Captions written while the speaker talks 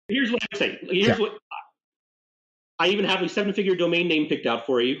Here's what I say. What I even have a 7-figure domain name picked out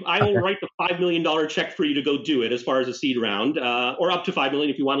for you. I will write the $5 million check for you to go do it as far as a seed round, or up to $5 million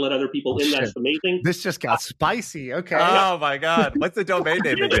if you want to let other people in. Shit. That's amazing. This just got spicy. Okay. Oh my God. What's the domain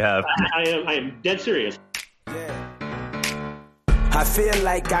name that you have? I am dead serious. Yeah. I feel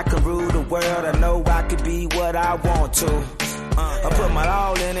like I can rule the world. I know I could be what I want to. I put my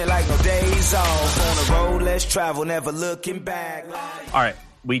all in it like no days off. On the road, let's travel, never looking back. All right.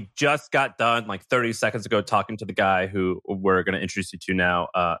 We just got done like 30 seconds ago talking to the guy who we're going to introduce you to now.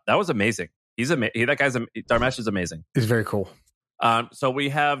 That was amazing. Dharmesh is amazing. He's very cool. So we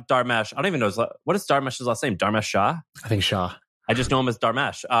have Dharmesh. I don't even know what is Dharmesh's last name? Dharmesh Shah? I think Shah. I just know him as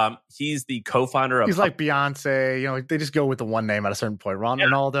Dharmesh. He's the co-founder of... He's like Beyonce. They just go with the one name at a certain point.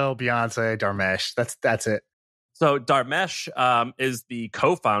 Ronaldo, Beyonce, Dharmesh. That's it. So Dharmesh is the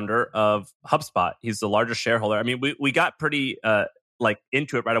co-founder of HubSpot. He's the largest shareholder. I mean, we got pretty...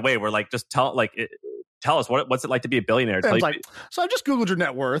 into it right away. We're like, just tell us what's it like to be a billionaire. So I just Googled your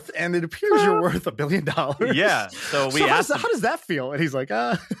net worth and it appears you're worth $1 billion. Yeah. So we asked him, how does that feel? And he's like,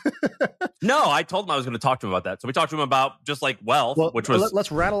 No, I told him I was going to talk to him about that. So we talked to him about just like wealth, which was...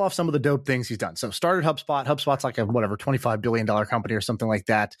 Let's rattle off some of the dope things he's done. So started HubSpot. HubSpot's like a $25 billion company or something like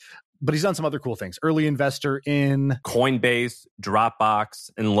that. But he's done some other cool things. Early investor in Coinbase,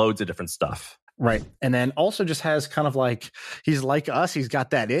 Dropbox, and loads of different stuff. Right. And then also just has kind of like, he's like us. He's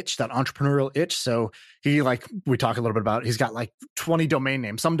got that itch, that entrepreneurial itch. So he we talk a little bit about, he's got like 20 domain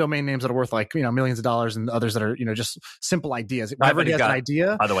names, some domain names that are worth like, millions of dollars and others that are, just simple ideas. Whenever he has an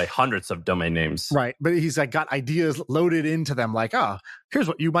idea. By the way, hundreds of domain names. Right. But he's like got ideas loaded into them like, here's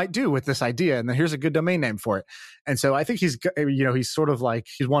what you might do with this idea. And then here's a good domain name for it. And so I think he's sort of like,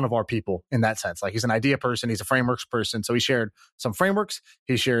 he's one of our people in that sense. Like he's an idea person. He's a frameworks person. So he shared some frameworks.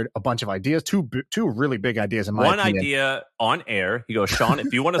 He shared a bunch of ideas, two really big ideas in my opinion. One idea on air. He goes, Sean,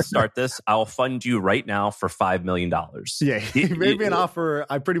 if you want to start this, I'll fund you right now for $5 million. Yeah. He made me an offer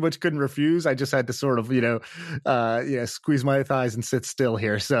I pretty much couldn't refuse. I just had to sort of, squeeze my thighs and sit still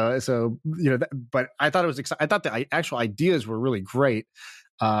here. So but I thought it was exciting. I thought the actual ideas were really great.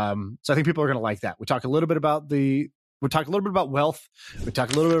 So I think people are going to like that. We talk a little bit about wealth. We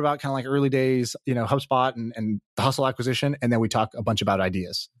talk a little bit about kind of like early days, HubSpot and the hustle acquisition. And then we talk a bunch about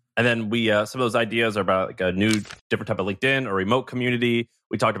ideas. And then we, some of those ideas are about like a new, different type of LinkedIn or remote community.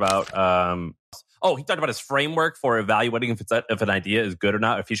 We talked about, he talked about his framework for evaluating if an idea is good or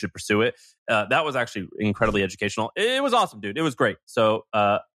not, if he should pursue it. That was actually incredibly educational. It was awesome, dude. It was great. So,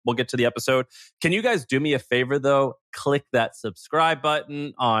 we'll get to the episode. Can you guys do me a favor though? Click that subscribe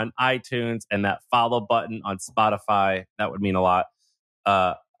button on iTunes and that follow button on Spotify. That would mean a lot.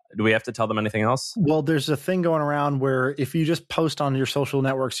 Do we have to tell them anything else? Well, there's a thing going around where if you just post on your social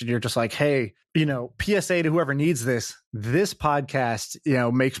networks and you're just like, hey, PSA to whoever needs this podcast,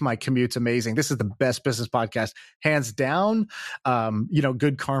 makes my commutes amazing. This is the best business podcast, hands down.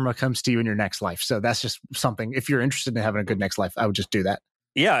 Good karma comes to you in your next life. So that's just something, if you're interested in having a good next life, I would just do that.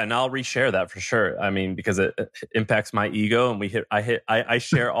 Yeah, and I'll reshare that for sure. I mean, because it impacts my ego, and I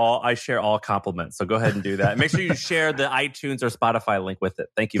share all compliments. So go ahead and do that. Make sure you share the iTunes or Spotify link with it.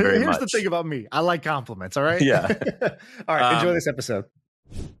 Thank you very much. Here's the thing about me: I like compliments. All right. Yeah. All right. Enjoy this episode.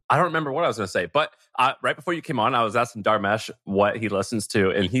 I don't remember what I was going to say, but right before you came on, I was asking Dharmesh what he listens to,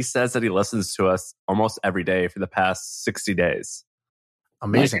 and he says that he listens to us almost every day for the past 60 days.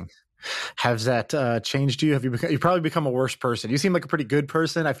 Amazing. Has that changed you? You've probably become a worse person. You seem like a pretty good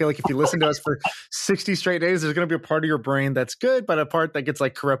person. I feel like if you listen to us for 60 straight days, there's going to be a part of your brain that's good, but a part that gets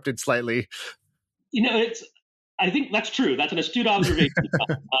like corrupted slightly. I think that's true. That's an astute observation.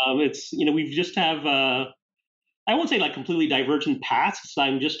 We just have, I won't say like completely divergent paths.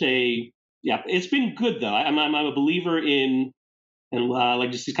 I'm just it's been good though. I'm a believer in,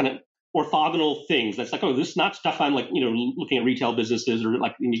 like just these kind of orthogonal things. That's like, this is not stuff I'm like, looking at retail businesses or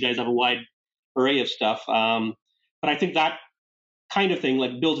like, you guys have a wide array of stuff. But I think that kind of thing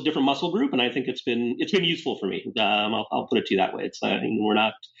like builds a different muscle group. And I think it's been useful for me. I'll put it to you that way. It's, we're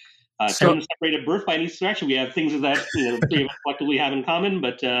not separated at birth by any stretch. We have things that, three of us collectively have in common,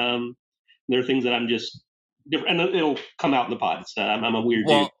 but there are things that I'm just different, and it'll come out in the pod. I'm a weird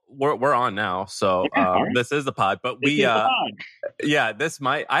dude. We're on now, so this is the pod. But I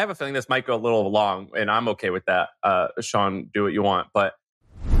have a feeling this might go a little long, and I'm okay with that. Sean, do what you want, but.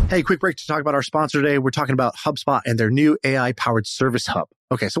 Hey, quick break to talk about our sponsor today. We're talking about HubSpot and their new AI-powered Service Hub.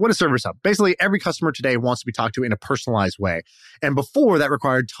 Okay, so what is Service Hub? Basically, every customer today wants to be talked to in a personalized way. And before, that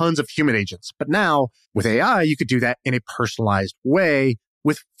required tons of human agents. But now, with AI, you could do that in a personalized way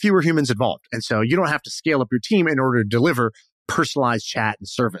with fewer humans involved. And so you don't have to scale up your team in order to deliver personalized chat and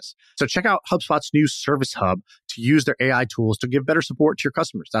service. So check out HubSpot's new Service Hub to use their AI tools to give better support to your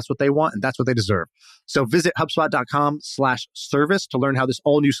customers. That's what they want and that's what they deserve. So visit HubSpot.com/service to learn how this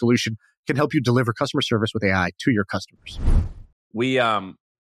all new solution can help you deliver customer service with AI to your customers.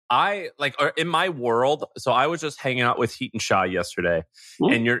 In my world, so I was just hanging out with Heat and Shah yesterday,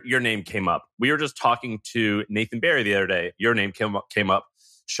 and your name came up. We were just talking to Nathan Barry the other day. Your name came up.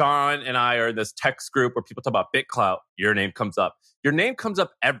 Sean and I are in this text group where people talk about BitClout. Your name comes up. Your name comes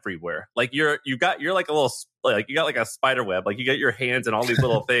up everywhere. Like you're like a little, like you got like a spider web. Like you got your hands in all these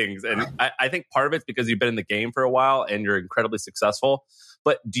little things. And I think part of it's because you've been in the game for a while and you're incredibly successful.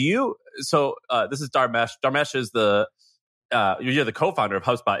 But this is Dharmesh. Dharmesh is you're the co-founder of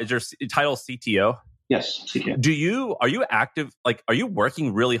HubSpot. Is your title CTO? Yes, CTO. Are you active? Like, are you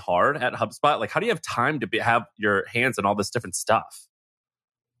working really hard at HubSpot? Like, how do you have time to have your hands in all this different stuff?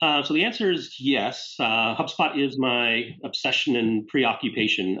 So the answer is yes. HubSpot is my obsession and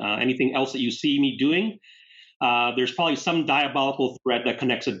preoccupation. Anything else that you see me doing, there's probably some diabolical thread that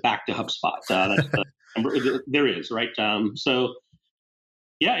connects it back to HubSpot. There is, right? So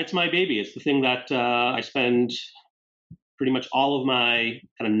yeah, it's my baby. It's the thing that I spend pretty much all of my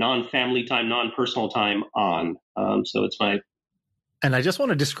kind of non-family time, non-personal time on. So it's my... And I just want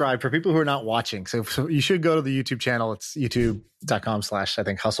to describe for people who are not watching. So you should go to the YouTube channel. It's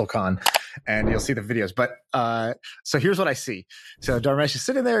youtube.com/HustleCon, and you'll see the videos. But so here's what I see. So Dharmesh is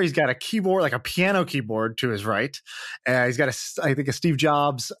sitting there. He's got a keyboard, like a piano keyboard to his right. He's got I think a Steve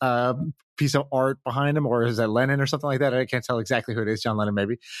Jobs piece of art behind him, or is that Lennon or something like that? I can't tell exactly who it is. John Lennon,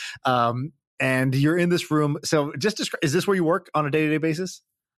 maybe. And you're in this room. So just describe, is this where you work on a day-to-day basis?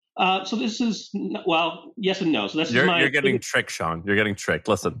 So this is, well, yes and no. So you're getting tricked, Sean. You're getting tricked.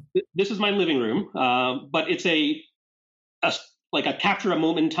 Listen. This is my living room, but it's like a capture a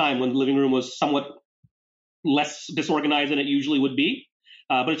moment in time when the living room was somewhat less disorganized than it usually would be.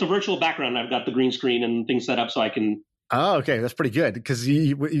 But it's a virtual background. I've got the green screen and things set up so I can... Oh, okay. That's pretty good. Because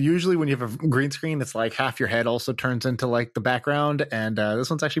usually when you have a green screen, it's like half your head also turns into like the background. And this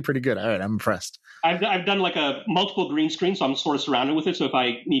one's actually pretty good. All right. I'm impressed. I've done like a multiple green screen, so I'm sort of surrounded with it. So if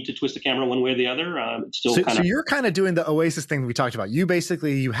I need to twist the camera one way or the other, it's still kind of... So you're kind of doing the Oasis thing that we talked about. You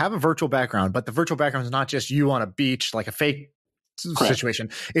have a virtual background, but the virtual background is not just you on a beach, like a fake situation.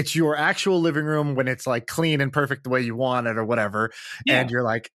 It's your actual living room when it's like clean and perfect the way you want it or whatever. Yeah. And you're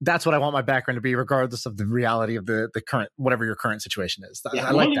like, that's what I want my background to be, regardless of the reality of the current, whatever your current situation is. Yeah.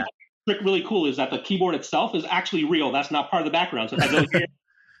 I like that. Trick really cool is that the keyboard itself is actually real. That's not part of the background. So if I go here,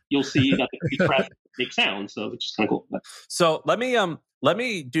 you'll see that the press makes sound. So which is kind of cool. So let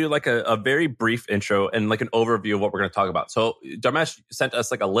me do like a very brief intro and like an overview of what we're going to talk about. So Dharmesh sent us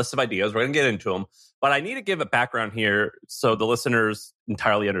like a list of ideas. We're going to get into them, but I need to give a background here so the listeners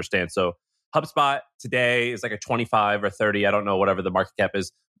entirely understand. So HubSpot today is like a 25 or 30, I don't know, whatever the market cap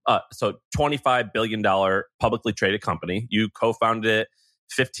is. So $25 billion publicly traded company. You co-founded it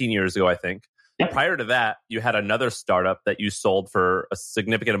 15 years ago, I think. Yep. Prior to that, you had another startup that you sold for a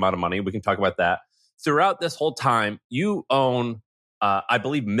significant amount of money. We can talk about that. Throughout this whole time, you own, I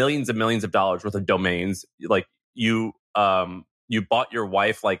believe, millions and millions of dollars worth of domains. Like you bought your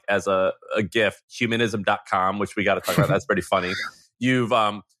wife like as a gift, humanism.com, which we got to talk about. That's pretty funny. You're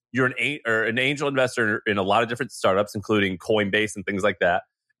an angel investor in a lot of different startups, including Coinbase and things like that.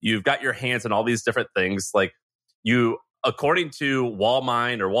 You've got your hands in all these different things. Like you, according to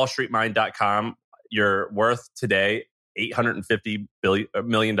Wallmine or wallstreetmine.com, you're worth today $850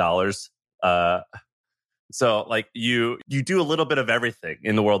 million. So like you do a little bit of everything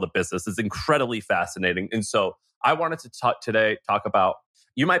in the world of business. It's incredibly fascinating. And so I wanted to talk about,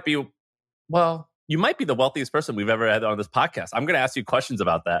 you might be the wealthiest person we've ever had on this podcast. I'm going to ask you questions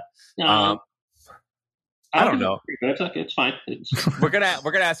about that. I don't know. It's fine. We're gonna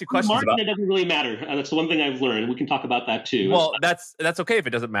ask you questions about. It doesn't really matter. That's the one thing I've learned. We can talk about that too. Well, that's okay if it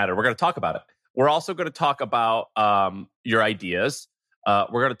doesn't matter. We're going to talk about it. We're also going to talk about your ideas. We're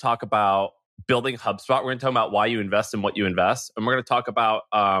going to talk about building HubSpot. We're going to talk about why you invest in what you invest, and we're going to talk about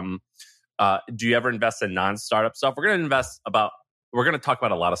do you ever invest in non-startup stuff? We're going to talk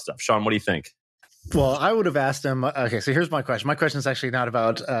about a lot of stuff. Sean, what do you think? Well, I would have asked him. Okay, so here's my question. My question is actually not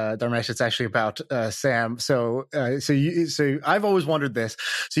about Dharmesh. It's actually about Sam. So I've always wondered this.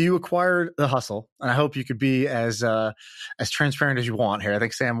 So you acquired The Hustle, and I hope you could be as transparent as you want here. I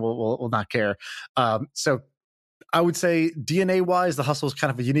think Sam will not care. So I would say DNA-wise, The Hustle is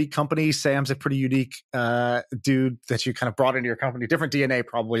kind of a unique company. Sam's a pretty unique dude that you kind of brought into your company. Different DNA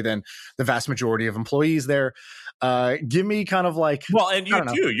probably than the vast majority of employees there. Give me kind of like... Well, and you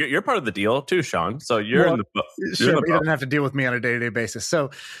too. You're part of the deal too, Sean. So you're in the boat. Sure, but you don't have to deal with me on a day-to-day basis. So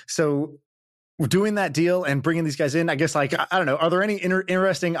doing that deal and bringing these guys in, I guess, like, I don't know, are there any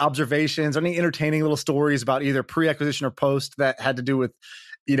interesting observations, any entertaining little stories about either pre-acquisition or post that had to do with,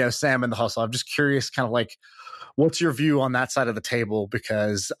 Sam and the hustle? I'm just curious, kind of like, what's your view on that side of the table?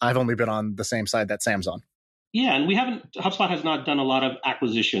 Because I've only been on the same side that Sam's on. Yeah, and HubSpot has not done a lot of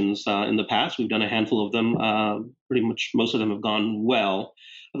acquisitions in the past. We've done a handful of them. Pretty much most of them have gone well.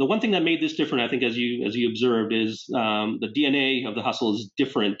 The one thing that made this different, I think, as you observed, is the DNA of the hustle is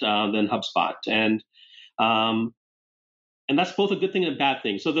different than HubSpot, and that's both a good thing and a bad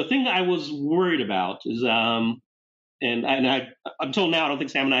thing. So the thing I was worried about is, until now, I don't think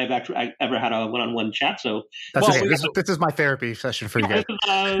Sam and I have actually ever had a one-on-one chat. So that's okay. This is my therapy session for you guys. This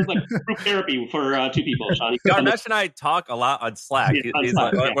is like group therapy for two people. Sean, Dharmesh and I talk a lot on Slack. Yeah, on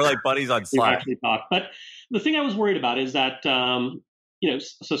Slack, yeah. We're like buddies on Slack. We actually talk. But the thing I was worried about is that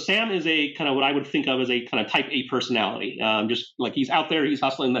so Sam is a kind of what I would think of as a kind of type A personality. Just like he's out there, he's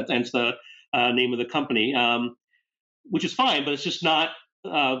hustling. That's the name of the company, which is fine, but it's just not.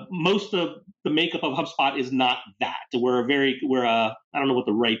 Most of the makeup of HubSpot is not that. We're I don't know what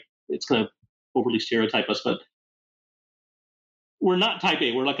it's going to overly stereotype us, but we're not type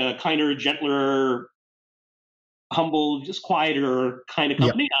A. We're like a kinder, gentler, humble, just quieter kind of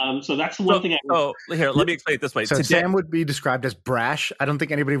company. Yep. So that's the one thing. Here, let me explain it this way. So today, Sam would be described as brash. I don't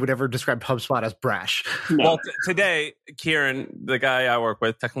think anybody would ever describe HubSpot as brash. No. Well, today, Kieran, the guy I work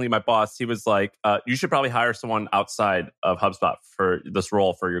with, technically my boss, he was like, you should probably hire someone outside of HubSpot for this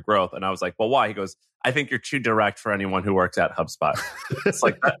role for your growth. And I was like, well, why? He goes, I think you're too direct for anyone who works at HubSpot. It's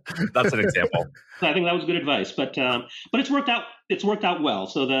like that's an example. I think that was good advice, but it's worked out. It's worked out well.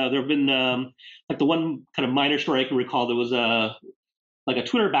 So there have been like the one kind of minor story I can recall. There was a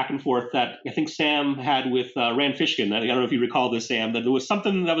Twitter back and forth that I think Sam had with Rand Fishkin. I don't know if you recall this, Sam. That there was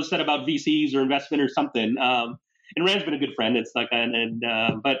something that was said about VCs or investment or something. And Rand's been a good friend. It's like but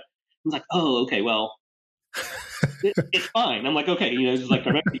I was like, oh, okay, well. It's fine. I'm like, okay, it's like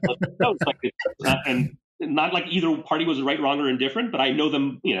and not like either party was right, wrong, or indifferent, but I know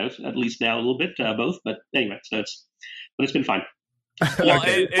them, at least now a little bit, both. But anyway, but it's been fine. Well,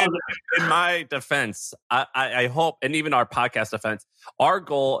 in my defense, I hope, and even our podcast defense, our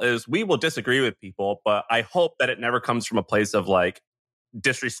goal is we will disagree with people, but I hope that it never comes from a place of like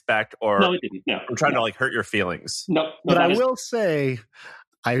disrespect or I'm trying to like hurt your feelings. No, but I will say,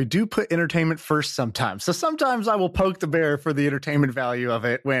 I do put entertainment first sometimes. So sometimes I will poke the bear for the entertainment value of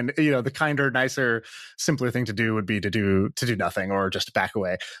it when, the kinder, nicer, simpler thing to do would be to do nothing or just back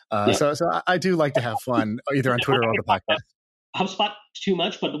away. So I do like to have fun either on Twitter or the podcast. HubSpot too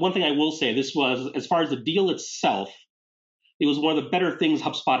much, but the one thing I will say, this was, as far as the deal itself, it was one of the better things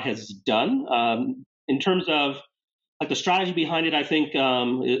HubSpot has done. In terms of like the strategy behind it, I think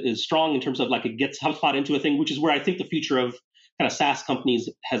is strong in terms of like it gets HubSpot into a thing, which is where I think the future of kind of SaaS companies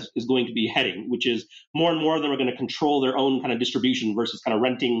is going to be heading, which is more and more of them are going to control their own kind of distribution versus kind of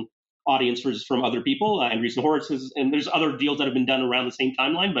renting audiences from other people. Andreessen Horowitz and there's other deals that have been done around the same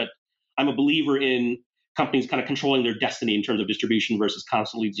timeline, but I'm a believer in companies kind of controlling their destiny in terms of distribution versus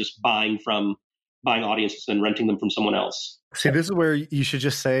constantly just buying audiences and renting them from someone else. See, this is where you should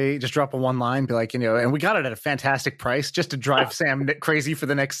just drop a one line, be like, and we got it at a fantastic price just to drive Sam crazy for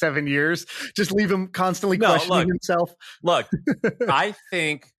the next 7 years. Just leave him constantly questioning himself. Look, I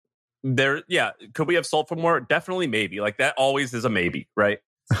think could we have sold for more? Definitely, maybe. Like that always is a maybe, right?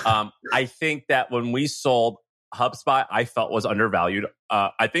 I think that when we sold HubSpot, I felt was undervalued.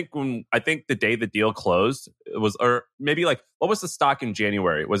 I think the day the deal closed, it was, or maybe like, what was the stock in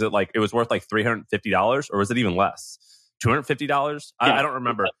January? Was it like, it was worth like $350 or was it even less? $250? Yeah. I don't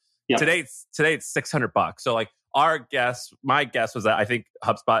remember. Yeah. Today it's $600. So like my guess was that I think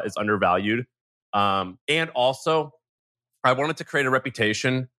HubSpot is undervalued. And also I wanted to create a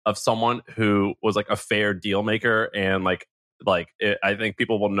reputation of someone who was like a fair deal maker and I think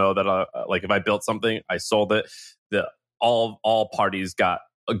people will know that like if I built something, I sold it, all parties got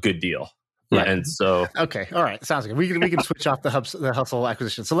a good deal. Right. And so okay, all right, sounds good. We can switch off the hustle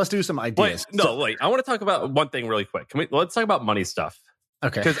acquisition. So let's do some ideas. Wait. I want to talk about one thing really quick. Let's talk about money stuff.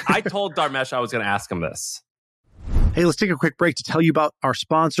 Okay. Because I told Dharmesh I was going to ask him this. Hey, let's take a quick break to tell you about our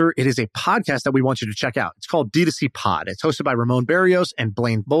sponsor. It is a podcast that we want you to check out. It's called D2C Pod. It's hosted by Ramon Barrios and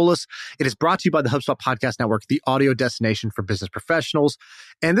Blaine Bolus. It is brought to you by the HubSpot Podcast Network, the audio destination for business professionals.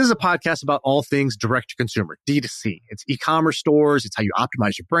 And this is a podcast about all things direct to consumer, D2C. It's e-commerce stores. It's how you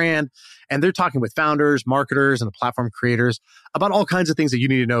optimize your brand. And they're talking with founders, marketers, and the platform creators about all kinds of things that you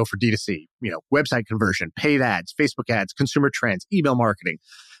need to know for D2C. Website conversion, paid ads, Facebook ads, consumer trends, email marketing.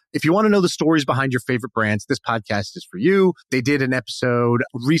 If you want to know the stories behind your favorite brands, this podcast is for you. They did an episode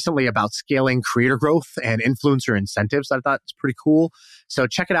recently about scaling creator growth and influencer incentives that I thought was pretty cool. So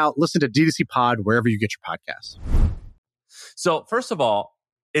check it out. Listen to D2C Pod wherever you get your podcasts. So first of all,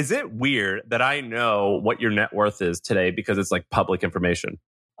 is it weird that I know what your net worth is today because it's like public information?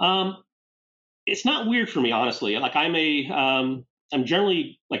 It's not weird for me, honestly. Like I'm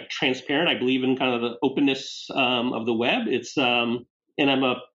generally like transparent. I believe in kind of the openness of the web.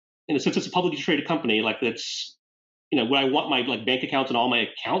 And since it's a publicly traded company, like that's, would I want my like bank accounts and all my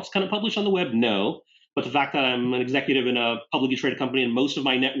accounts kind of published on the web? No. But the fact that I'm an executive in a publicly traded company and most of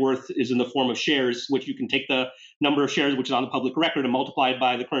my net worth is in the form of shares, which you can take the number of shares, which is on the public record, and multiply it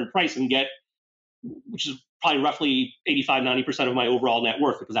by the current price and get, which is probably roughly 85-90% of my overall net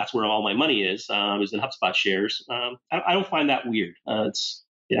worth, because that's where all my money is in HubSpot shares. I don't find that weird.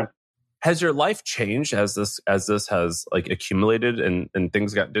 Has your life changed as this has like accumulated and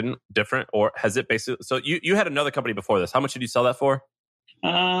things got different, or has it basically? So you had another company before this. How much did you sell that for?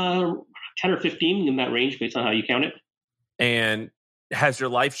 10 or 15 in that range, based on how you count it. And has your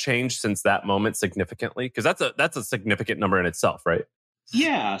life changed since that moment significantly? Because that's a significant number in itself, right?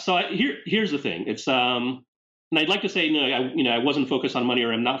 Yeah. So here's the thing. It's and I'd like to say I wasn't focused on money,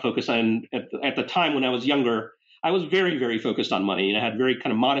 or I'm not focused on at the time when I was younger. I was very, very focused on money, and I had very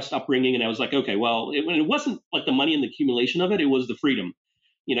kind of modest upbringing. And I was like, okay, well, it wasn't like the money and the accumulation of it. It was the freedom.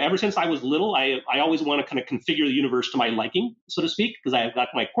 Ever since I was little, I always want to kind of configure the universe to my liking, so to speak, because I've got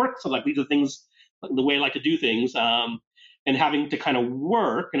my quirks. So like these are things, the way I like to do things. And having to kind of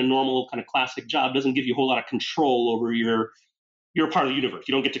work in a normal kind of classic job doesn't give you a whole lot of control over your part of the universe.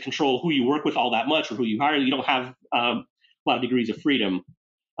 You don't get to control who you work with all that much or who you hire. You don't have a lot of degrees of freedom.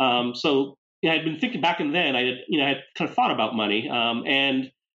 So I'd been thinking back, and then I had kind of thought about money,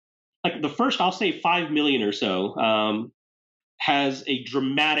 and like the first, I'll say 5 million or so had a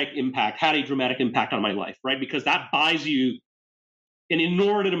dramatic impact on my life, right? Because that buys you an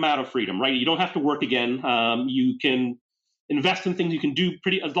inordinate amount of freedom, right? You don't have to work again. You can invest in things. You can do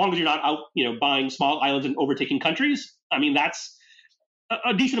as long as you're not out, buying small islands and overtaking countries. I mean, that's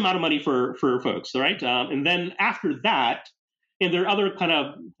a decent amount of money for folks, right? And then after that, and there are other kind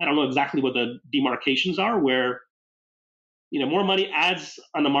of, I don't know exactly what the demarcations are, where more money adds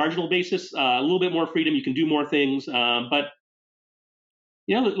on a marginal basis, a little bit more freedom. You can do more things, but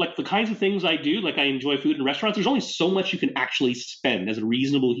like the kinds of things I do, like I enjoy food in restaurants. There's only so much you can actually spend as a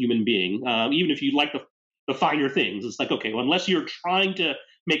reasonable human being, even if you like the finer things. It's like, okay, well, unless you're trying to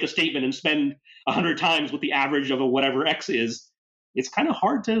make a statement and spend 100 times what the average of a whatever X is, it's kind of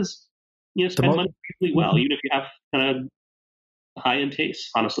hard to spend money really well, even if you have kind of high-end taste,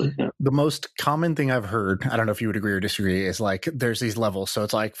 honestly. Yeah. The most common thing I've heard, I don't know if you would agree or disagree, is like there's these levels. So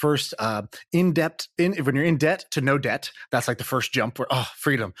it's like first when you're in debt to no debt, that's like the first jump where,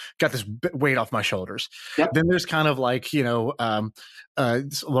 freedom, got this weight off my shoulders. Yep. Then there's kind of like, what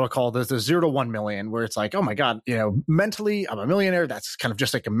I'll call the 0 to 1 million, where it's like, oh my God, mentally I'm a millionaire. That's kind of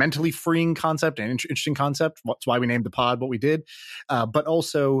just like a mentally freeing concept, an interesting concept. That's why we named the pod what we did. But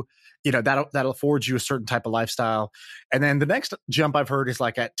also, that'll afford you a certain type of lifestyle. And then the next jump I've heard is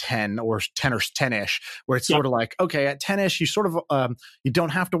like at 10 or 10-ish, where it's sort of like, okay, at 10-ish, you sort of, you don't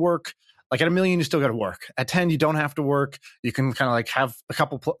have to work. Like at $1 million, you still got to work. At 10, you don't have to work. You can kind of like have a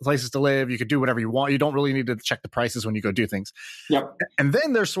couple places to live. You could do whatever you want. You don't really need to check the prices when you go do things. Yep. And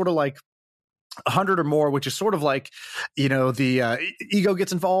then there's sort of like 100 or more, which is sort of like, the ego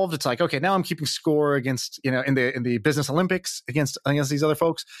gets involved. It's like, okay, now I'm keeping score against, in the business Olympics against these other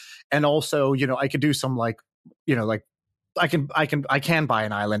folks. And also, I could do some like, I can buy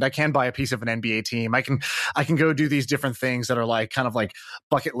an island. I can buy a piece of an NBA team. I can go do these different things that are like kind of like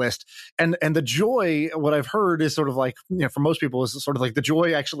bucket list. And the joy, what I've heard is sort of like, for most people is sort of like the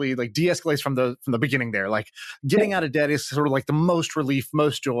joy actually like de-escalates from the beginning there. Like getting out of debt is sort of like the most relief,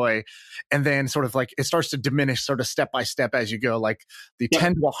 most joy. And then sort of like it starts to diminish sort of step by step as you go. Like the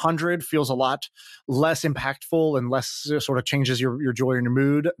 10 to 100 feels a lot less impactful and less sort of changes your joy and your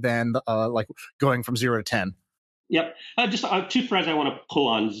mood than like going from 0 to 10. Yep. Just two threads I want to pull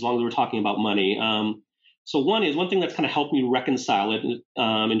on as long as we're talking about money. So one thing that's kind of helped me reconcile it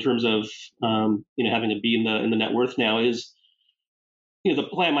in terms of having to be in the net worth now is the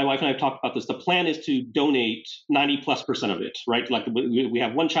plan. My wife and I have talked about this. The plan is to donate 90+% of it, right? Like we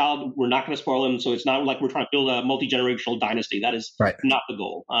have one child, we're not going to spoil him, so it's not like we're trying to build a multi-generational dynasty. That is not the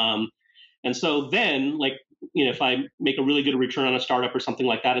goal. And so then, like if I make a really good return on a startup or something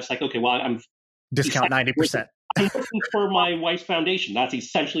like that, it's like, okay, well, I'm discount 90%. I'm looking for my wife's foundation. That's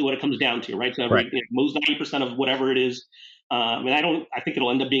essentially what it comes down to, right? So most 90% of whatever it is. I think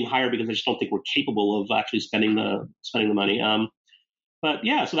it'll end up being higher because I just don't think we're capable of actually spending the money. But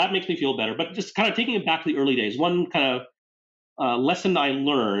yeah, so that makes me feel better. But just kind of taking it back to the early days, one kind of lesson I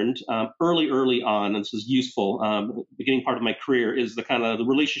learned early on, and this is useful, beginning part of my career, is the kind of the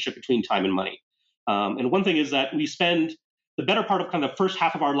relationship between time and money. And one thing is that we spend the better part of kind of the first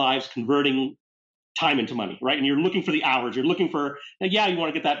half of our lives converting time into money, right? And you're looking for the hours. You're looking for, you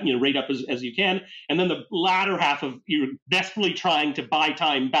want to get that rate up as you can. And then the latter half of you're desperately trying to buy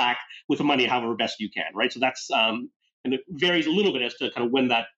time back with the money however best you can, right? So that's and it varies a little bit as to kind of when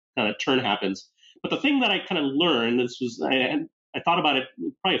that kind of turn happens. But the thing that I kind of learned, I thought about it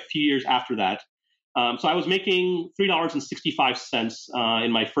probably a few years after that. So I was making $3.65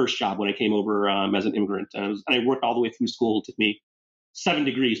 in my first job when I came over as an immigrant. And I worked all the way through school. It took me 7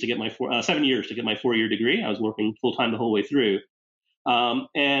 years to get my 4-year degree. I was working full time the whole way through.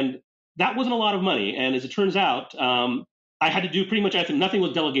 And that wasn't a lot of money. And as it turns out, I had to do pretty much everything. Nothing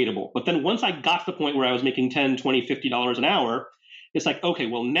was delegatable. But then once I got to the point where I was making $10, $20, $50 an hour, it's like, okay,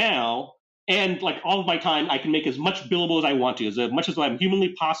 well now, and like all of my time, I can make as much billable as I want to, as much as I'm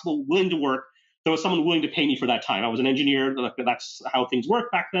humanly possible, willing to work. There was someone willing to pay me for that time. I was an engineer. That's how things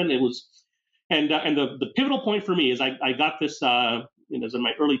worked back then. It was, and the pivotal point for me is I got this, it was in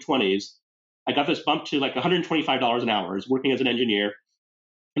my early 20s. I got this bump to like $125 an hour. I was working as an engineer.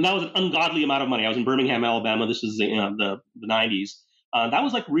 And that was an ungodly amount of money. I was in Birmingham, Alabama. This is the 90s. That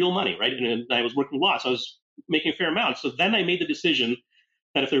was like real money, right? And I was working a lot, so I was making a fair amount. So then I made the decision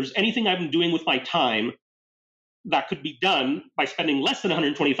that if there's anything I've been doing with my time that could be done by spending less than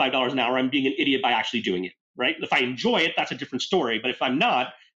 $125 an hour, I'm being an idiot by actually doing it, right? If I enjoy it, that's a different story. But if I'm not,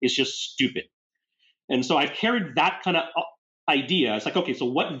 it's just stupid. And so I've carried that kind of idea. It's like, okay, so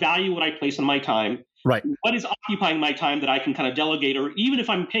what value would I place on my time? Right. What is occupying my time that I can kind of delegate? Or even if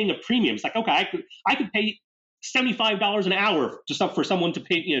I'm paying a premium, it's like, okay, I could pay $75 an hour for someone to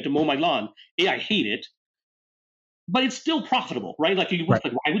pay, to mow my lawn. I hate it, but it's still profitable, right? Like, like,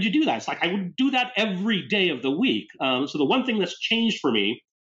 why would you do that? It's like, I would do that every day of the week. So the one thing that's changed for me,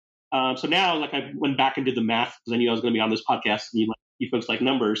 so now, like, I went back and did the math because I knew I was going to be on this podcast, and you folks like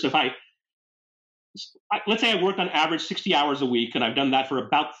numbers. So if let's say I worked on average 60 hours a week, and I've done that for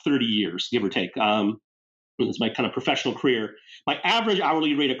about 30 years, give or take. It's my kind of professional career. My average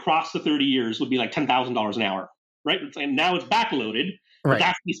hourly rate across the 30 years would be like $10,000 an hour, right? And now it's backloaded, but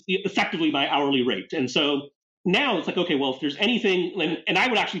that's effectively my hourly rate. And so now it's like, okay, well, if there's anything, and I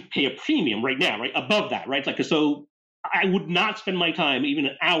would actually pay a premium right now, right, above that, right? It's like, so I would not spend my time, even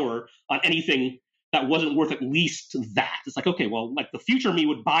an hour, on anything that wasn't worth at least that. It's like, okay, well, like the future me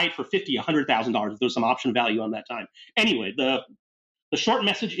would buy it for $50,000, $100,000 if there's some option value on that time. Anyway, the short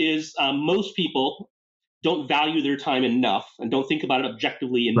message is most people don't value their time enough and don't think about it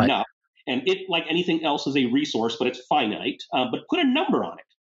objectively enough. Right. And it, like anything else, is a resource, but it's finite. But put a number on it.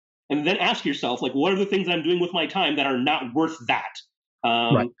 And then ask yourself, like, what are the things I'm doing with my time that are not worth that?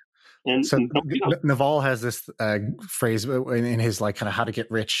 Right. And so Naval has this phrase in his like kind of how to get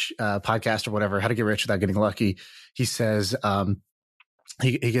rich podcast or whatever, how to get rich without getting lucky. He says,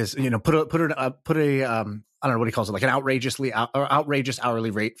 he goes, put a I don't know what he calls it, like an outrageous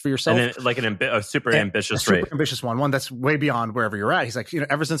hourly rate for yourself, and then, like a super ambitious rate, super ambitious one that's way beyond wherever you're at. He's like,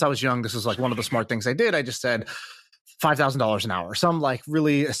 ever since I was young, this was like one of the smart things I did. I just said $5,000 an hour, some like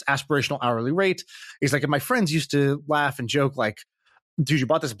really aspirational hourly rate. He's like, and my friends used to laugh and joke like, dude, you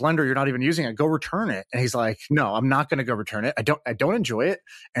bought this blender, you're not even using it, go return it. And he's like, no, I'm not going to go return it. I don't enjoy it.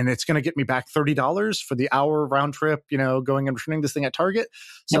 And it's going to get me back $30 for the hour round trip, going and returning this thing at Target.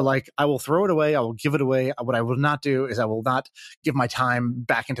 So like, I will throw it away. I will give it away. What I will not do is I will not give my time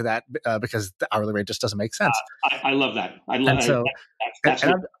back into that because the hourly rate just doesn't make sense. I love that. I love that.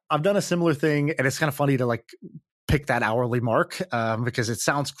 So I've done a similar thing, and it's kind of funny to like pick that hourly mark because it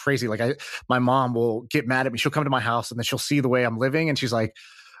sounds crazy. Like my mom will get mad at me. She'll come to my house and then she'll see the way I'm living, and she's like,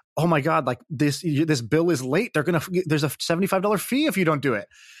 "Oh my God, like this bill is late. There's a $75 fee if you don't do it."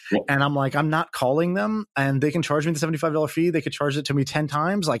 Yeah. And I'm like, I'm not calling them, and they can charge me the $75 fee. They could charge it to me 10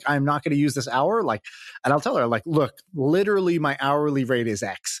 times. Like, I'm not going to use this hour. Like, and I'll tell her, like, look, literally my hourly rate is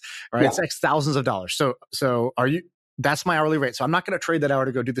X, right? Yeah. It's X thousands of dollars. So that's my hourly rate. So I'm not going to trade that hour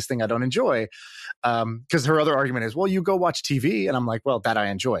to go do this thing I don't enjoy. Because her other argument is, well, you go watch TV. And I'm like, well, that I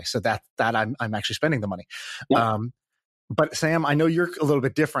enjoy. So that I'm actually spending the money. Yeah. But Sam, I know you're a little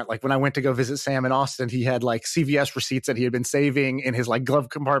bit different. Like when I went to go visit Sam in Austin, he had like CVS receipts that he had been saving in his like glove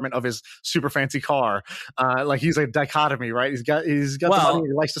compartment of his super fancy car. Like he's a dichotomy, right? He's got the money.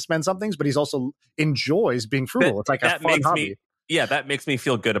 He likes to spend some things, but he's also enjoys being frugal. It's like a fun hobby. Yeah, that makes me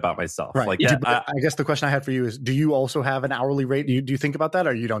feel good about myself. Right. Like, I guess the question I had for you is, do you also have an hourly rate? Do you think about that,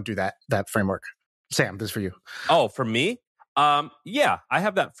 or you don't do that framework? Sam, this is for you. Oh, for me? Yeah, I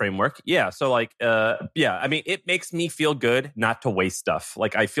have that framework. Yeah. So like, yeah, I mean, it makes me feel good not to waste stuff.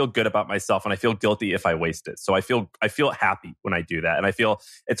 Like I feel good about myself and I feel guilty if I waste it. So I feel happy when I do that. And I feel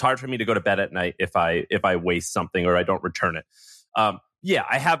it's hard for me to go to bed at night if I waste something or I don't return it. Yeah,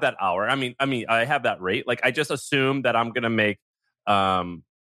 I have that hour. I mean, I have that rate. Like I just assume that I'm going to make,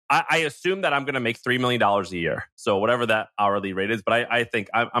 I assume that I'm going to make $3 million a year. So whatever that hourly rate is, but I think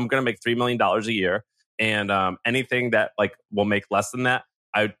I'm going to make $3 million a year. And anything that like will make less than that,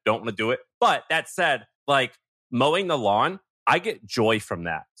 I don't want to do it. But that said, like mowing the lawn, I get joy from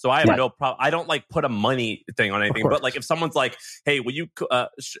that. So I have no problem. I don't like put a money thing on anything. But like if someone's like, hey, will you,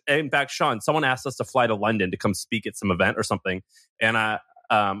 in fact, Sean, someone asked us to fly to London to come speak at some event or something. And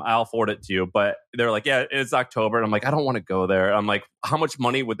I'll forward it to you. But they're like, yeah, it's October. And I'm like, I don't want to go there. I'm like, how much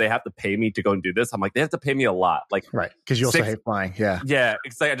money would they have to pay me to go and do this? I'm like, they have to pay me a lot. Like, right. Because you also hate flying. Yeah. Yeah.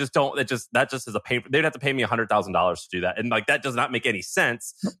 It's like, that just is a pain. They'd have to pay me $100,000 to do that. And like, that does not make any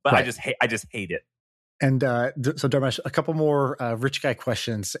sense, but I just hate it. And so, Dharmesh, a couple more rich guy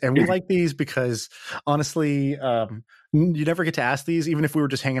questions. And we like these because, honestly, you never get to ask these. Even if we were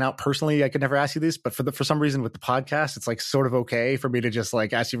just hanging out personally, I could never ask you this. But for some reason with the podcast, it's like sort of okay for me to just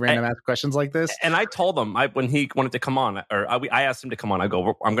like ask you random ask questions like this. And I told him when he wanted to come on, or I asked him to come on, I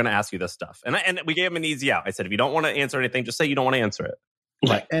go, I'm going to ask you this stuff. And we gave him an easy out. I said, if you don't want to answer anything, just say you don't want to answer it.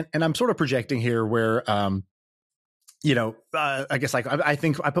 Right. And I'm sort of projecting here where I guess like I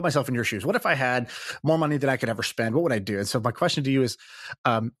think I put myself in your shoes. What if I had more money than I could ever spend? What would I do? And so my question to you is,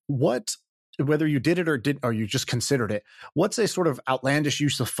 whether you did it or you just considered it, what's a sort of outlandish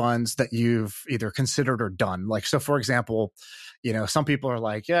use of funds that you've either considered or done? Like, so for example, some people are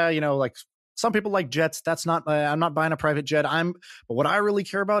like, like some people like jets. That's not, I'm not buying a private jet. But what I really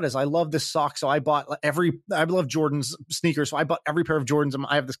care about is I love this sock. So I love Jordan's sneakers. So I bought every pair of Jordans.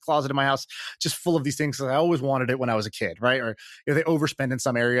 I have this closet in my house just full of these things. I always wanted it when I was a kid. Right. Or they overspend in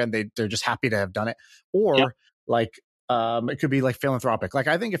some area and they're just happy to have done it. Or it could be like philanthropic. Like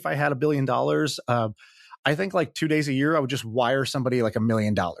I think if I had $1 billion, I think like 2 days a year, I would just wire somebody like $1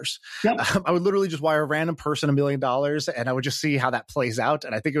 million. Yep. I would literally just wire a random person $1 million and I would just see how that plays out.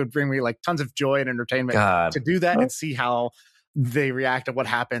 And I think it would bring me like tons of joy and entertainment to do that and see how they react and what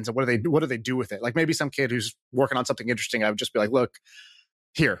happens and what do they do with it. Like maybe some kid who's working on something interesting, I would just be like, look,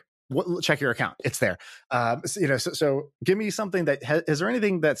 here, check your account. It's there. So give me something that is there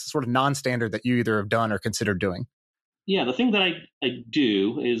anything that's sort of non-standard that you either have done or considered doing? Yeah, the thing that I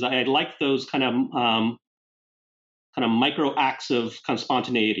do is I like those kind of micro acts of kind of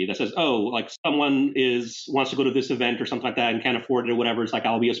spontaneity that says, oh, like someone wants to go to this event or something like that and can't afford it or whatever. It's like,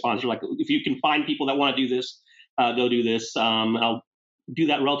 I'll be a sponsor. Like if you can find people that want to do this, go do this. I'll do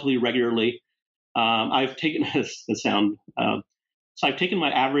that relatively regularly. I've taken so I've taken my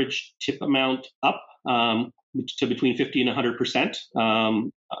average tip amount up to between 50 and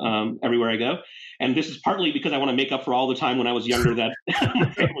 100% everywhere I go. And this is partly because I want to make up for all the time when I was younger that my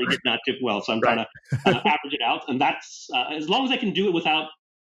family did not tip well. So I'm trying to average it out. And that's as long as I can do it without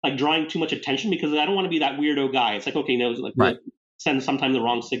like drawing too much attention, because I don't want to be that weirdo guy. It's like, okay, no, like send sometimes the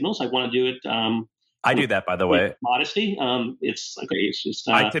wrong signals. I want to do it. I do that, by the way. Modesty. It's okay. It's just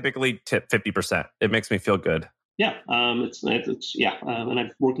I typically tip 50%. It makes me feel good. Yeah. And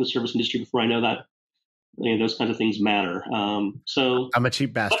I've worked in the service industry before. I know that those kinds of things matter. So I'm a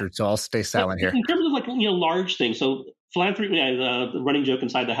cheap bastard, so I'll stay silent here. In terms of like large things, so philanthropy. The running joke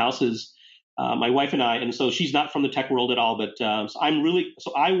inside the house is my wife and I, and so she's not from the tech world at all, but so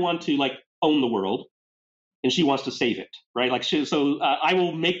I want to like own the world, and she wants to save it, right? Like I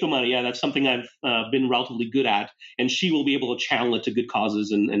will make the money. Yeah, that's something I've been relatively good at, and she will be able to channel it to good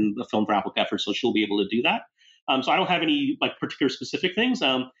causes and the philanthropic efforts. So she'll be able to do that. So I don't have any like particular specific things.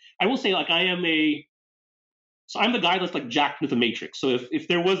 I will say like I'm the guy that's like jacked with the Matrix. So if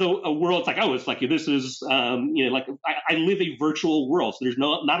there was a world, it's like, oh, it's like this is like I live a virtual world. So there's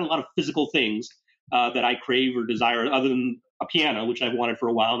not a lot of physical things that I crave or desire other than a piano, which I've wanted for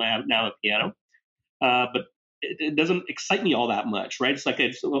a while, and I have now a piano. But it doesn't excite me all that much, right? It's like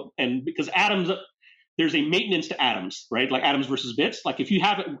and because atoms, there's a maintenance to atoms, right? Like atoms versus bits. Like if you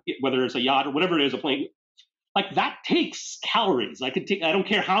have it, whether it's a yacht or whatever it is, a plane. Like that takes calories. I don't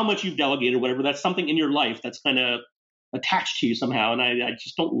care how much you've delegated or whatever. That's something in your life that's kind of attached to you somehow. And I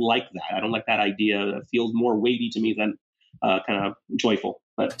just don't like that. I don't like that idea. It feels more weighty to me than kind of joyful.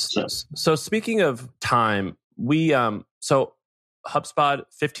 But so speaking of time, so HubSpot,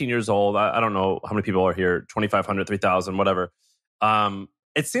 15 years old. I don't know how many people are here, 2,500, 3,000, whatever.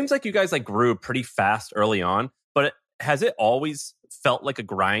 It seems like you guys like grew pretty fast early on, but has it always felt like a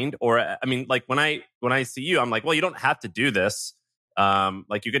grind? Or I mean, like when I see you, I'm like, well, you don't have to do this.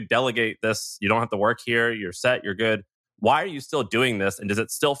 Like you could delegate this. You don't have to work here. You're set. You're good. why are you still doing this? And does it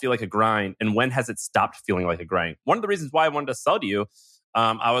still feel like a grind? And when has it stopped feeling like a grind? One of the reasons why I wanted to sell to you,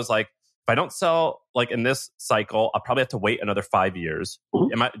 I was like, if I don't sell like in this cycle, I'll probably have to wait another 5 years.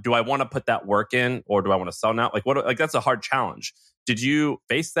 Do I want to put that work in, or do I want to sell now? Like that's a hard challenge. Did you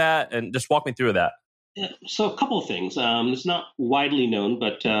face that? And just walk me through that. Yeah, so a couple of things. It's not widely known,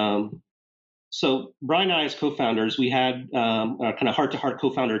 but so Brian and I as co-founders, we had a kind of heart-to-heart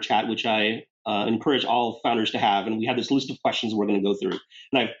co-founder chat, which I encourage all founders to have. And we had this list of questions we're going to go through.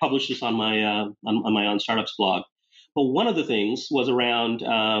 And I've published this on my on Startups blog. But one of the things was around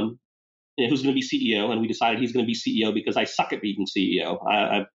who's going to be CEO, and we decided he's going to be CEO because I suck at being CEO.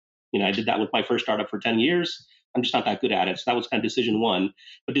 I did that with my first startup for 10 years. I'm just not that good at it. So that was kind of decision one.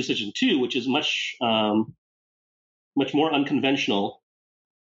 But decision two, which is much more unconventional,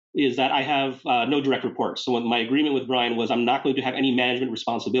 is that I have no direct reports. So my agreement with Brian was I'm not going to have any management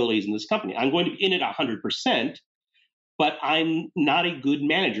responsibilities in this company. I'm going to be in it 100%, but I'm not a good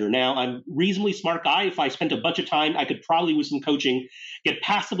manager. Now, I'm a reasonably smart guy. If I spent a bunch of time, I could probably, with some coaching, get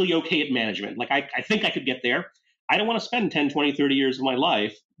passably okay at management. Like I think I could get there. I don't want to spend 10, 20, 30 years of my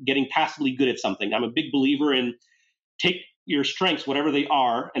life getting passably good at something. I'm a big believer in take your strengths, whatever they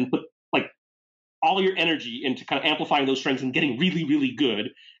are, and put like all your energy into kind of amplifying those strengths and getting really, really good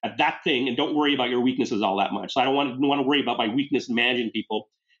at that thing, and don't worry about your weaknesses all that much. So I don't want to worry about my weakness in managing people.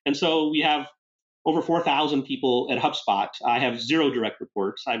 And so we have over 4,000 people at HubSpot. I have 0 direct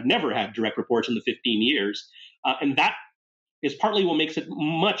reports. I've never had direct reports in the 15 years. And that is partly what makes it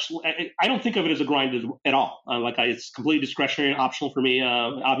much, I don't think of it as a grind at all. It's completely discretionary and optional for me.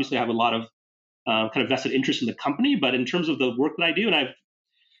 Obviously, I have a lot of kind of vested interest in the company, but in terms of the work that I do, and I've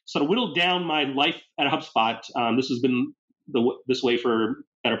sort of whittled down my life at HubSpot. This has been this way for a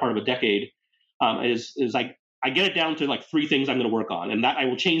better part of a decade, is I get it down to like 3 things I'm going to work on, and that I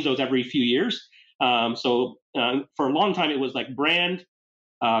will change those every few years. So for a long time, it was like brand,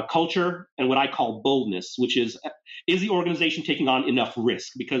 culture, and what I call boldness, which is the organization taking on enough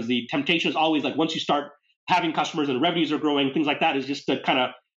risk? Because the temptation is always like, once you start having customers and the revenues are growing, things like that, is just to kind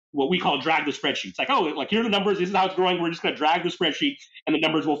of what we call drag the spreadsheet. It's like, oh, like here are the numbers. This is how it's growing. We're just going to drag the spreadsheet and the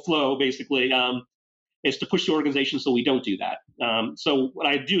numbers will flow, basically. Is to push the organization so we don't do that. So what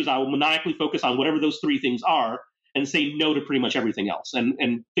I do is I will maniacally focus on whatever those 3 things are and say no to pretty much everything else.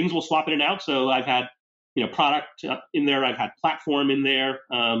 And things will swap in and out. So I've had product in there. I've had platform in there.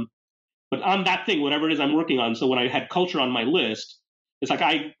 But on that thing, whatever it is I'm working on. So when I had culture on my list, it's like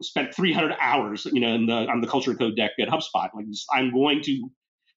I spent 300 hours, on the culture code deck at HubSpot. Like I'm going to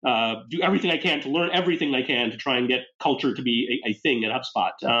do everything I can to learn everything I can to try and get culture to be a thing at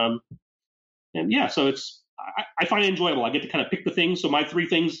HubSpot. So I find it enjoyable. I get to kind of pick the things. So my 3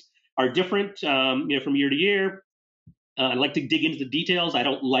 things are different, from year to year. I like to dig into the details. I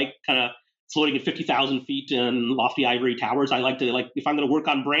don't like kind of floating at 50,000 feet in lofty ivory towers. I like to, if I'm going to work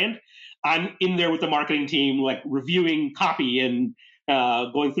on brand, I'm in there with the marketing team, like reviewing copy and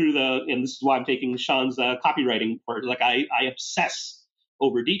going through and this is why I'm taking Sean's copywriting part. Like I obsess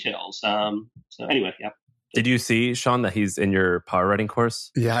over details. So anyway, yeah. Did you see, Sean, that he's in your power writing course?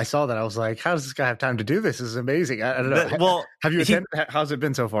 Yeah, I saw that. I was like, how does this guy have time to do this? This is amazing. I don't know. Well, have you attended? How's it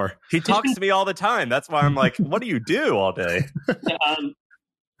been so far? He talks to me all the time. That's why I'm like, what do you do all day?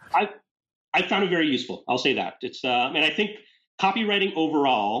 I found it very useful. I'll say that. It's and I think copywriting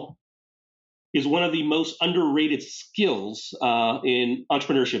overall is one of the most underrated skills in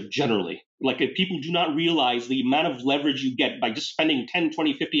entrepreneurship generally. Like if people do not realize the amount of leverage you get by just spending 10,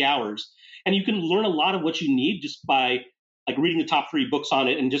 20, 50 hours. And you can learn a lot of what you need just by like reading the top 3 books on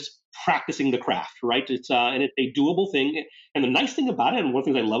it and just practicing the craft, right? It's and it's a doable thing. And the nice thing about it, and one of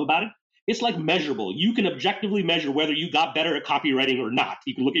the things I love about it, it's like measurable. You can objectively measure whether you got better at copywriting or not.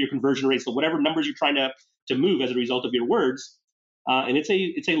 You can look at your conversion rates, so whatever numbers you're trying to move as a result of your words. And it's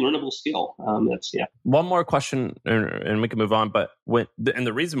a learnable skill. One more question, and we can move on. But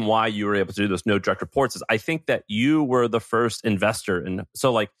the reason why you were able to do those no direct reports is I think that you were the first investor, and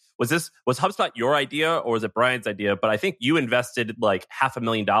so like was HubSpot your idea or was it Brian's idea? But I think you invested like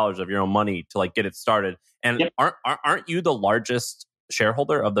 $500,000 of your own money to like get it started. And yep. aren't you the largest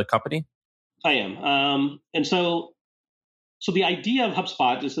shareholder of the company? I am, and so the idea of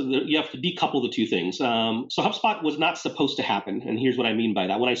HubSpot is that you have to decouple the 2 things. So HubSpot was not supposed to happen. And here's what I mean by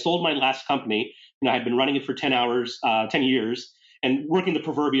that. When I sold my last company, I had been running it for 10 years and working the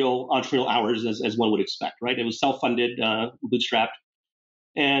proverbial entrepreneurial hours as one would expect, right? It was self-funded, bootstrapped.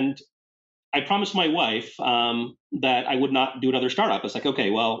 And I promised my wife that I would not do another startup. It's like, okay,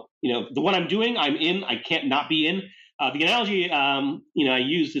 well, the one I'm doing, I'm in, I can't not be in. The analogy, I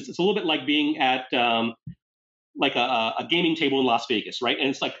used is it's a little bit like being at like a gaming table in Las Vegas, right? And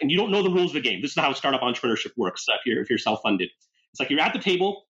it's like, and you don't know the rules of the game. This is how startup entrepreneurship works. If you're self-funded, it's like you're at the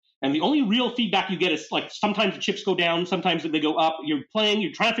table, and the only real feedback you get is like sometimes the chips go down, sometimes they go up. You're playing,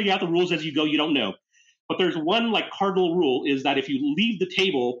 you're trying to figure out the rules as you go. You don't know, but there's one like cardinal rule is that if you leave the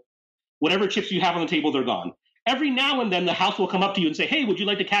table, whatever chips you have on the table, they're gone. Every now and then the house will come up to you and say, hey, would you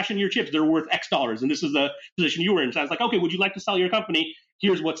like to cash in your chips? They're worth X dollars, and this is the position you were in. So I was like, okay, would you like to sell your company?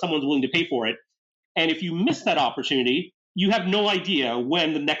 Here's what someone's willing to pay for it. And if you miss that opportunity, you have no idea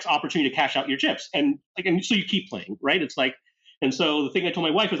when the next opportunity to cash out your chips. And so you keep playing, right? It's like, and so the thing I told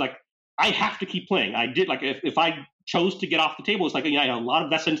my wife is like, I have to keep playing. I did, like, if I chose to get off the table, it's like, I have a lot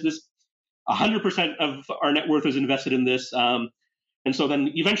of investment into this. 100% of our net worth is invested in this. And so then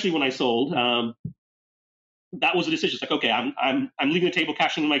eventually when I sold, that was a decision. It's like, okay, I'm leaving the table,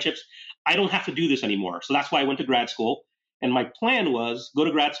 cashing in my chips. I don't have to do this anymore. So that's why I went to grad school. And my plan was go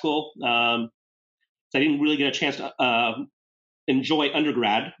to grad school. So I didn't really get a chance to enjoy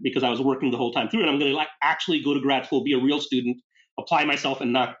undergrad because I was working the whole time through. And I'm going to like actually go to grad school, be a real student, apply myself,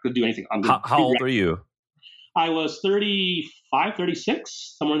 and not do anything. How old are you? I was 35,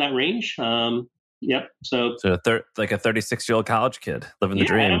 36, somewhere in that range. Yep. So like a 36-year-old college kid living the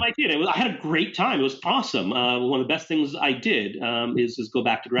dream. Yeah, I did. I had a great time. It was awesome. One of the best things I did is go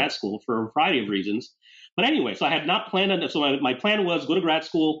back to grad school for a variety of reasons. But anyway, so I had not planned on it. So my plan was go to grad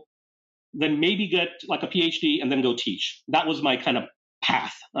school, then maybe get like a PhD and then go teach. That was my kind of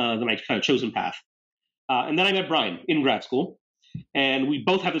path, my kind of chosen path. And then I met Brian in grad school, and we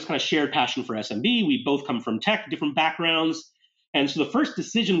both have this kind of shared passion for SMB. We both come from tech, different backgrounds. And so the first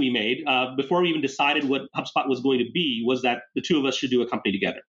decision we made before we even decided what HubSpot was going to be was that the two of us should do a company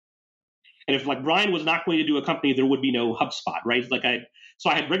together. And if like Brian was not going to do a company, there would be no HubSpot, right? Like so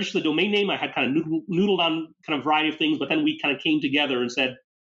I had registered the domain name. I had kind of noodled on kind of a variety of things, but then we kind of came together and said,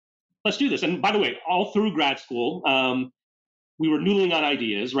 let's do this. And by the way, all through grad school, we were noodling on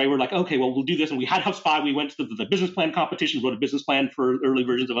ideas, right? We're like, okay, well, we'll do this. And we had HubSpot. We went to the business plan competition, wrote a business plan for early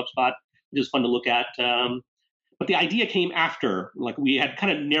versions of HubSpot, which is fun to look at. But the idea came after, like we had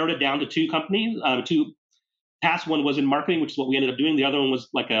kind of narrowed it down to two companies, two paths. One was in marketing, which is what we ended up doing. The other one was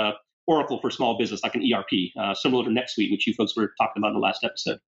like a Oracle for small business, like an ERP, similar to NetSuite, which you folks were talking about in the last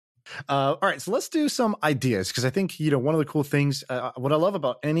episode. All right, so let's do some ideas, because I think, one of the cool things, what I love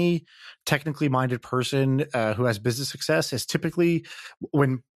about any technically minded person who has business success is typically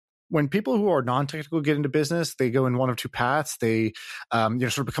when people who are non-technical get into business, they go in one of two paths. They,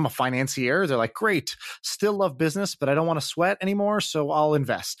 sort of become a financier. They're like, great, still love business, but I don't want to sweat anymore, so I'll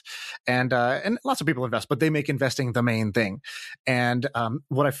invest. And lots of people invest, but they make investing the main thing. And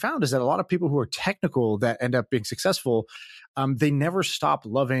what I found is that a lot of people who are technical that end up being successful, they never stop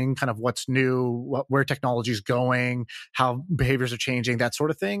loving kind of what's new, where technology is going, how behaviors are changing, that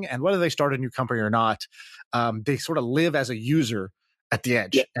sort of thing. And whether they start a new company or not, they sort of live as a user at the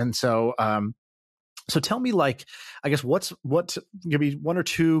edge. Yeah. And so, so tell me, like, I guess what give me one or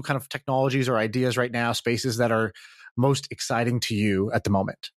two kind of technologies or ideas right now, spaces that are most exciting to you at the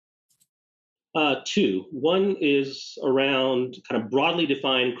moment. Two. One is around kind of broadly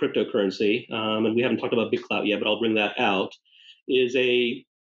defined cryptocurrency, and we haven't talked about BitClout yet, but I'll bring that out. Is a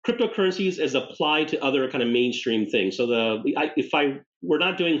cryptocurrencies as applied to other kind of mainstream things. So we're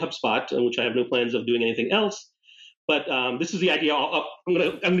not doing HubSpot, which I have no plans of doing anything else. But this is the idea. I'm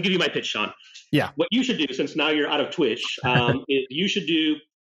gonna give you my pitch, Sean. Yeah. What you should do, since now you're out of Twitch, is you should do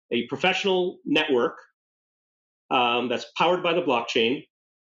a professional network that's powered by the blockchain.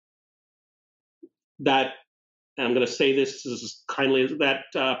 That, and I'm going to say this as kindly as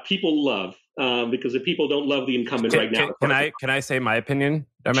that people love, because if people don't love the incumbent right now. Can I say my opinion,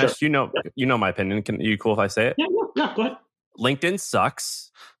 Dharmesh? Sure. You know my opinion. You cool if I say it? Yeah. Go ahead. LinkedIn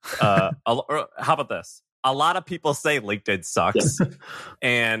sucks. How about this? A lot of people say LinkedIn sucks,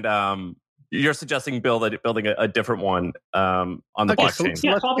 and you're suggesting building a different one on the blockchain. So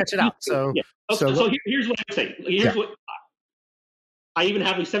let's sketch it out. So here's what I say. What I even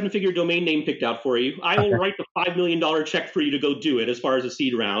have a 7-figure domain name picked out for you. I will write the $5 million check for you to go do it as far as a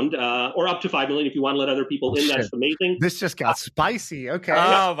seed round, or up to $5 million if you want to let other people in. That's amazing. This just got spicy. Okay.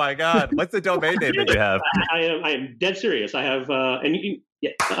 Oh my God! What's the domain name that you have? I am dead serious. I have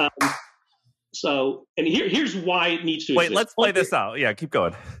So, and here's why it needs to exist. Let's play this out. Yeah, keep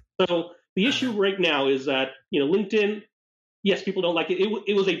going. So the issue right now is that, LinkedIn, yes, people don't like it.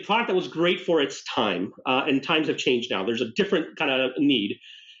 It was a product that was great for its time, and times have changed now. There's a different kind of need.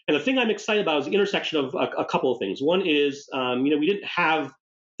 And the thing I'm excited about is the intersection of a couple of things. One is, we didn't have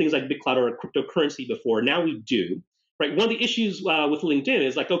things like BitClout or a cryptocurrency before. Now we do, right? One of the issues with LinkedIn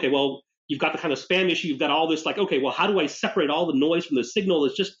is like, okay, well, you've got the kind of spam issue. You've got all this like, okay, well, how do I separate all the noise from the signal?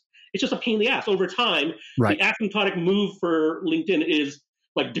 it's just a pain in the ass. Over time, Right. the asymptotic move for LinkedIn is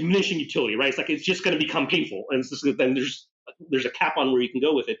like diminishing utility, right? It's like it's just going to become painful, and then there's a cap on where you can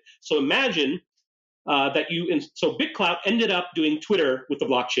go with it. So imagine so BitClout ended up doing Twitter with the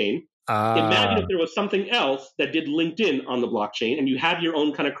blockchain. Imagine if there was something else that did LinkedIn on the blockchain, and you have your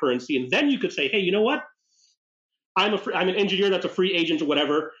own kind of currency, and then you could say, hey, you know what? I'm an engineer that's a free agent or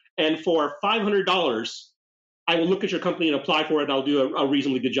whatever, and for $500, I will look at your company and apply for it, and I'll do a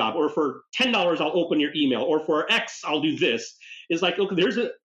reasonably good job. Or for $10, I'll open your email. Or for X, I'll do this. It's like, okay,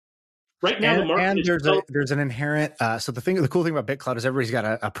 right now the market is there's an inherent. So the cool thing about BitClout is everybody's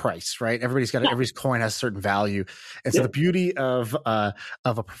got a price, right? Every coin has a certain value, and so the beauty of a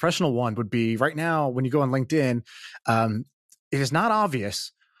professional one would be right now when you go on LinkedIn, it is not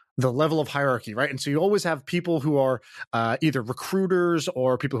obvious the level of hierarchy, right? And so you always have people who are either recruiters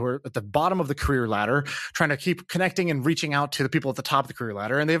or people who are at the bottom of the career ladder trying to keep connecting and reaching out to the people at the top of the career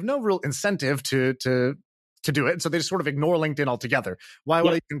ladder. And they have no real incentive to do it. And so they just sort of ignore LinkedIn altogether. Why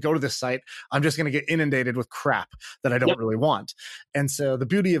would I even go to this site? I'm just going to get inundated with crap that I don't really want. And so the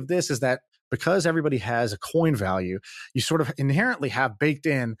beauty of this is that because everybody has a coin value, you sort of inherently have baked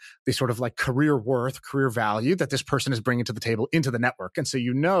in the sort of like career worth, career value that this person is bringing to the table into the network. And so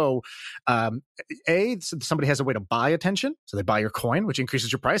somebody has a way to buy attention. So they buy your coin, which increases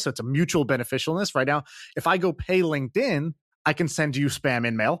your price. So it's a mutual beneficialness. Right now, if I go pay LinkedIn, I can send you spam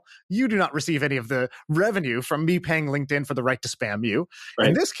in mail. You do not receive any of the revenue from me paying LinkedIn for the right to spam you. Right.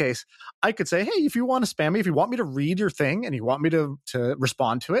 In this case, I could say, hey, if you want to spam me, if you want me to read your thing and you want me to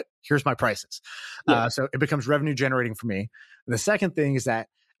respond to it, here's my prices. So it becomes revenue generating for me. And the second thing is that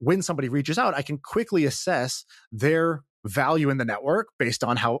when somebody reaches out, I can quickly assess their value in the network based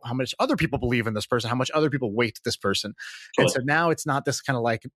on how much other people believe in this person, how much other people weight this person. And so now it's not this kind of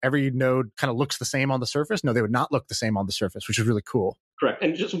like every node kind of looks the same on the surface. No, they would not look the same on the surface, which is really cool. Correct.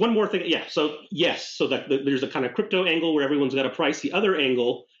 And just one more thing. Yeah. So yes. So that there's a kind of crypto angle where everyone's got a price. The other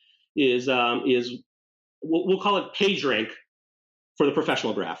angle is we'll call it page rank for the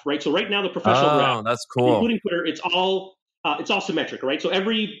professional graph, right? So right now the professional graph, that's cool, including Twitter, it's all symmetric, right? So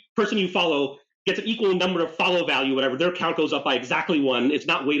every person you follow gets an equal number of follow value, whatever. Their count goes up by exactly one. It's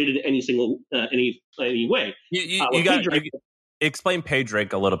not weighted in any single any way. You got explain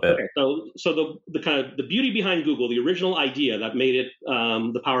PageRank a little bit. Okay, so the kind of the beauty behind Google, the original idea that made it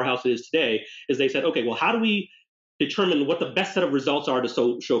the powerhouse it is today, is they said, okay, well, how do we determine what the best set of results are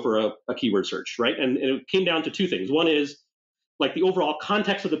to show for a keyword search, right? And it came down to two things. One is like the overall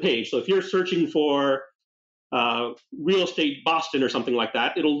context of the page. So if you're searching for real estate Boston or something like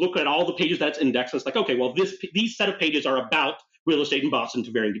that, it'll look at all the pages that's indexed. It's like, okay, well, these set of pages are about real estate in Boston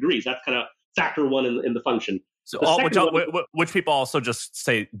to varying degrees. That's kind of factor one in the function. So which people also just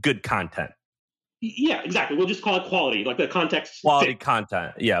say good content. Yeah, exactly. We'll just call it quality, like the context. Quality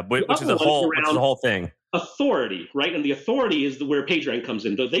content, yeah, which is the whole thing. Authority, right? And the authority is where PageRank comes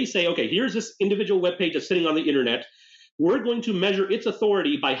in. So they say, okay, here's this individual web page that's sitting on the internet. We're going to measure its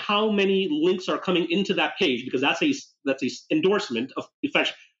authority by how many links are coming into that page, because that's a endorsement of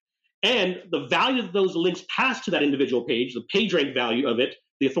effect. And the value that those links pass to that individual page, the PageRank value of it,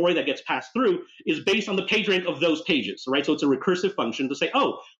 the authority that gets passed through, is based on the PageRank of those pages, right? So it's a recursive function to say,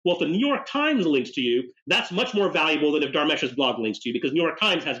 oh, well, if the New York Times links to you, that's much more valuable than if Dharmesh's blog links to you, because New York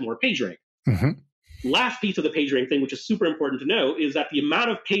Times has more PageRank. Mm-hmm. Last piece of the PageRank thing, which is super important to know, is that the amount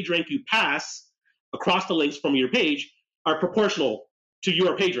of PageRank you pass across the links from your page are proportional to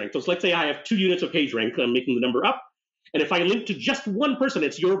your PageRank. So let's say I have 2 units of PageRank, I'm making the number up, and if I link to just one person,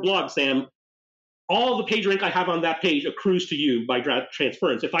 it's your blog, Sam, all the PageRank I have on that page accrues to you by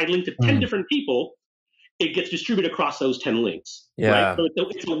transference. If I link to 10 different people, it gets distributed across those 10 links. Yeah. Right? So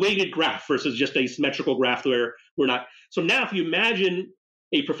it's a weighted graph versus just a symmetrical graph where we're not. So now if you imagine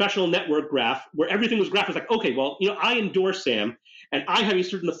a professional network graph where everything was graphed, it's like, okay, well, I endorse Sam, and I have a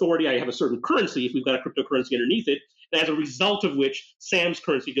certain authority, I have a certain currency, if we've got a cryptocurrency underneath it, and as a result of which Sam's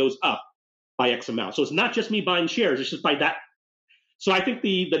currency goes up by X amount. So it's not just me buying shares, it's just by that. So I think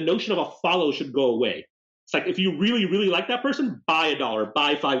the notion of a follow should go away. It's like, if you really, really like that person, buy $1,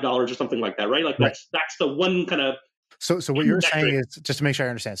 buy $5 or something like that, right? Like that's the one kind of. So what you're saying is, just to make sure I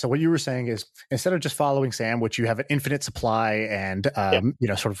understand. So what you were saying is, instead of just following Sam, which you have an infinite supply and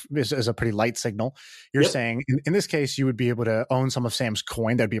sort of is a pretty light signal, you're saying in this case you would be able to own some of Sam's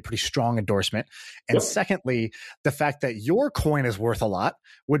coin. That'd be a pretty strong endorsement. And secondly, the fact that your coin is worth a lot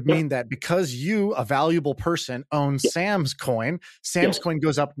would mean that because you, a valuable person, own Sam's coin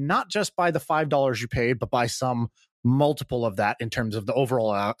goes up not just by the $5 you paid, but by some multiple of that in terms of the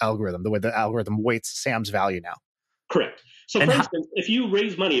overall algorithm, the way the algorithm weights Sam's value now. Correct. So, for instance, if you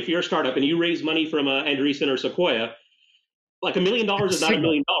raise money, if you're a startup and you raise money from Andreessen or Sequoia, Like $1 million is not $1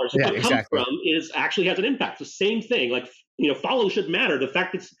 million. So yeah, what it comes exactly. from is actually has an impact. The same thing. Like, follow should matter. The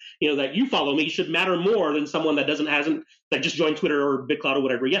fact that you follow me should matter more than someone that that just joined Twitter or BitCloud or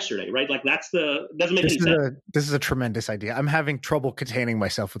whatever yesterday, right? Like doesn't make any sense. This is a tremendous idea. I'm having trouble containing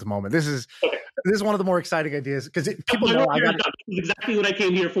myself at the moment. This is one of the more exciting ideas because people know this is exactly what I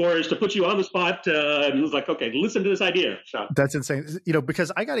came here for, is to put you on the spot. And it was like, okay, listen to this idea, Shah. That's insane.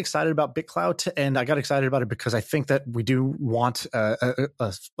 Because I got excited about BitCloud, and I got excited about it because I think that we do want a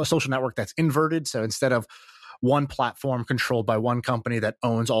social network that's inverted. So instead of one platform controlled by one company that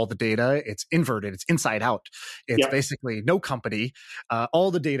owns all the data, it's inverted. It's inside out. It's basically no company. All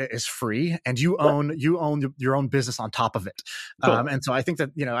the data is free, and you own your own business on top of it. Cool. And so I think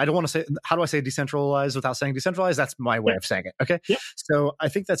that, I don't want to say, how do I say decentralized without saying decentralized? That's my way of saying it. Okay. Yeah. So I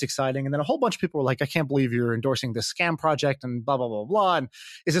think that's exciting. And then a whole bunch of people were like, I can't believe you're endorsing this scam project and blah, blah, blah, blah. And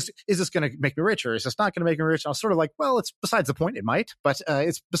is this going to make me rich, or is this not going to make me rich? And I was sort of like, well, it's besides the point. It might, but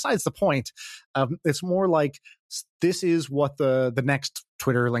it's besides the point. It's more like, this is what the next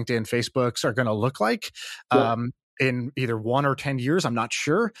Twitter, LinkedIn, Facebooks are going to look like in either 1 or 10 years. I'm not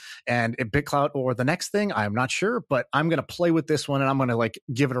sure. And at BitCloud or the next thing, I'm not sure, but I'm going to play with this one and I'm going to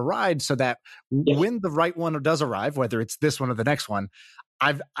give it a ride so that when the right one does arrive, whether it's this one or the next one,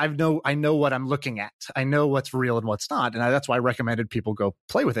 I know what I'm looking at. I know what's real and what's not. And that's why I recommended people go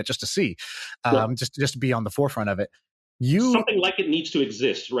play with it just to see, just to be on the forefront of it. Something like it needs to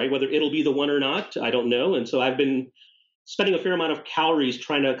exist, right? Whether it'll be the one or not, I don't know. And so I've been spending a fair amount of calories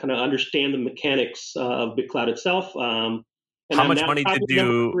trying to kind of understand the mechanics of BitCloud itself. And how much money did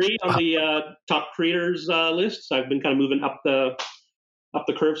you on the top creators list? So I've been kind of moving up the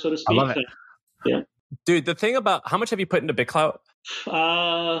curve, so to speak. I love it. Yeah, dude. The thing about how much have you put into BitCloud?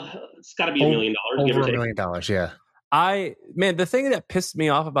 It's got to be $1 million, give or take. $1 million, yeah. The thing that pissed me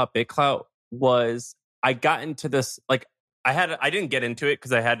off about BitCloud was I got into this, I didn't get into it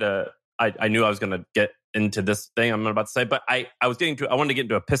because I knew I was going to get into this thing I'm about to say, but I wanted to get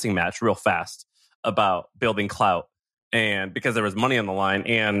into a pissing match real fast about building clout, and because there was money on the line,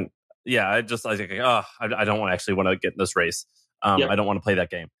 and I was like, oh, I don't want to get in this race. I don't want to play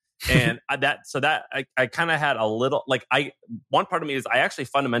that game. And I kind of had a little, one part of me is I actually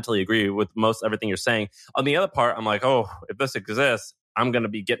fundamentally agree with most everything you're saying. On the other part, I'm like, oh, if this exists, I'm going to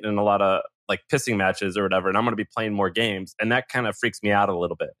be getting in a lot of pissing matches or whatever, and I'm going to be playing more games, and that kind of freaks me out a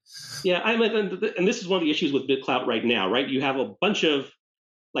little bit. Yeah, and this is one of the issues with BitClout right now, right? You have a bunch of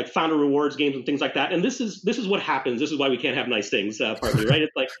founder rewards games and things like that, and this is what happens. This is why we can't have nice things, partly, right?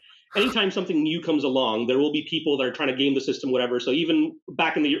 It's like anytime something new comes along, there will be people that are trying to game the system, whatever. So even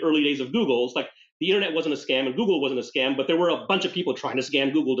back in the early days of Google, it's like the internet wasn't a scam and Google wasn't a scam, but there were a bunch of people trying to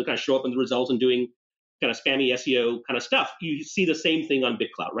scam Google to kind of show up in the results and doing kind of spammy SEO kind of stuff. You see the same thing on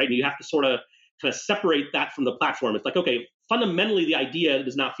BitClout, right? And you have to sort of kind of separate that from the platform. It's like, okay, fundamentally the idea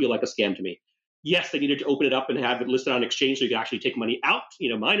does not feel like a scam to me. Yes, they needed to open it up and have it listed on exchange so you can actually take money out,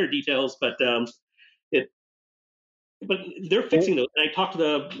 minor details, but they're fixing those. And I talked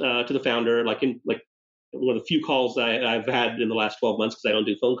to the founder, in one of the few calls I've had in the last 12 months because I don't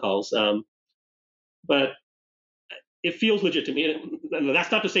do phone calls. But it feels legit to me. And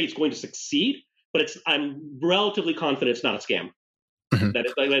that's not to say it's going to succeed, but I'm relatively confident it's not a scam. Mm-hmm.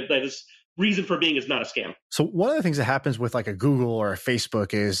 That is reason for being is not a scam. So one of the things that happens with a Google or a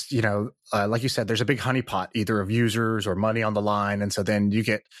Facebook is, like you said, there's a big honeypot either of users or money on the line. And so then you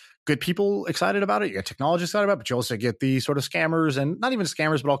get good people excited about it. You get technology excited about it, but you also get the sort of scammers, and not even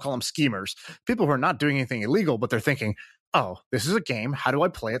scammers, but I'll call them schemers. People who are not doing anything illegal, but they're thinking, oh, this is a game. How do I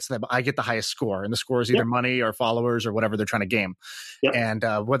play it so that I get the highest score? And the score is either money or followers or whatever they're trying to game. Yep.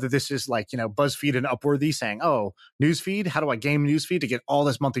 And whether this is BuzzFeed and Upworthy saying, oh, newsfeed, how do I game newsfeed to get all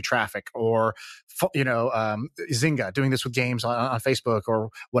this monthly traffic? Or, Zynga doing this with games on Facebook or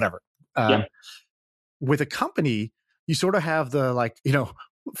whatever. With a company, you sort of have the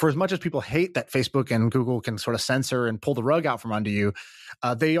for as much as people hate that Facebook and Google can sort of censor and pull the rug out from under you,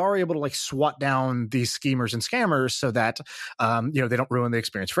 they are able to swat down these schemers and scammers so that they don't ruin the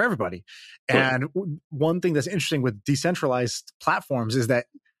experience for everybody. And one thing that's interesting with decentralized platforms is that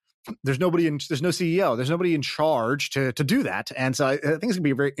there's no CEO, there's nobody in charge to do that. And so I think it's gonna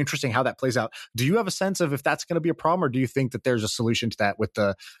be very interesting how that plays out. Do you have a sense of if that's going to be a problem, or do you think that there's a solution to that with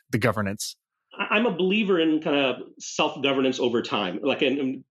the governance? I'm a believer in kind of self-governance over time.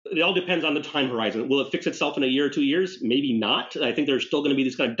 And it all depends on the time horizon. Will it fix itself in a year or 2 years? Maybe not. I think there's still going to be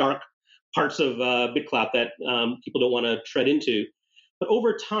these kind of dark parts of BitClout that people don't want to tread into. But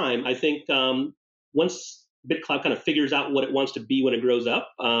over time, I think once BitClout kind of figures out what it wants to be when it grows up,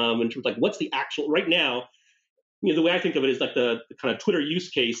 in terms of what's the actual right now, the way I think of it is the kind of Twitter use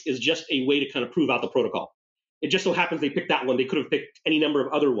case is just a way to kind of prove out the protocol. It just so happens they picked that one. They could have picked any number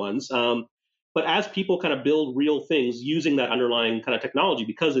of other ones. But as people kind of build real things using that underlying kind of technology,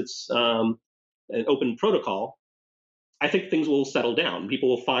 because it's an open protocol, I think things will settle down. People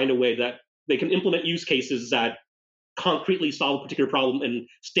will find a way that they can implement use cases that concretely solve a particular problem and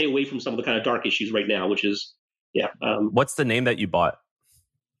stay away from some of the kind of dark issues right now, which is, what's the name that you bought?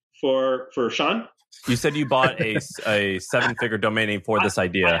 For Sean? You said you bought a 7-figure domain name for this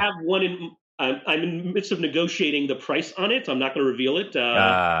idea. I have one in. I'm in the midst of negotiating the price on it, so I'm not going to reveal it.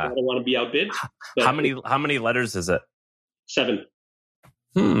 I don't want to be outbid. How many letters is it? 7.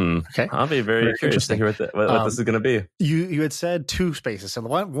 Okay, I'll be very curious to hear what this is going to be. You had said 2 spaces. So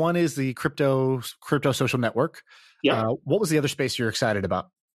one is the crypto social network. Yeah. What was the other space you're excited about?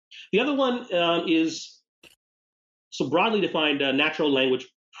 The other one is, so broadly defined, natural language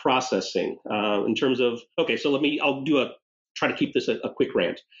processing in terms of, okay, so I'll try to keep this a quick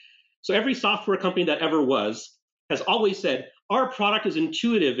rant. So every software company that ever was has always said, our product is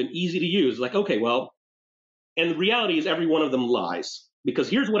intuitive and easy to use. Like, okay, well, and the reality is every one of them lies. Because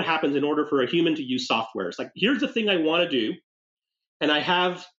here's what happens in order for a human to use software. It's like, here's the thing I want to do, and I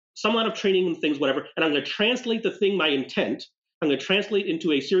have some amount of training and things, whatever, and I'm going to translate the thing, my intent, I'm going to translate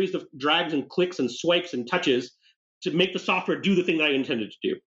into a series of drags and clicks and swipes and touches to make the software do the thing that I intended to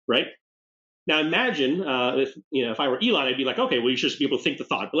do, right? Now imagine if I were Elon, I'd be like, okay, well, you should just be able to think the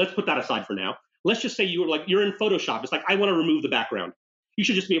thought, but let's put that aside for now. Let's just say you're in Photoshop. It's like, I want to remove the background. You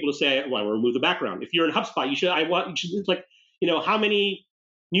should just be able to say, well, I want to remove the background. If you're in HubSpot, it's like, how many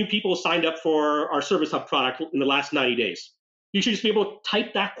new people signed up for our Service Hub product in the last 90 days? You should just be able to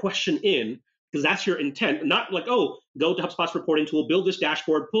type that question in, because that's your intent. Not like, oh, go to HubSpot's reporting tool, build this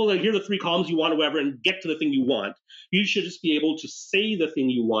dashboard, here are the 3 columns you want, or whatever, and get to the thing you want. You should just be able to say the thing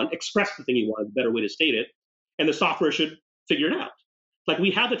you want, express the thing you want, is a better way to state it, and the software should figure it out. Like,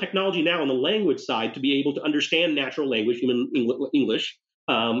 we have the technology now on the language side to be able to understand natural language, human English,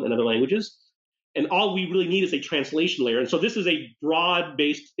 and other languages. And all we really need is a translation layer. And so this is a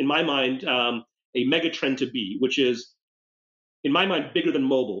broad-based, in my mind, a mega trend to be, which is, in my mind, bigger than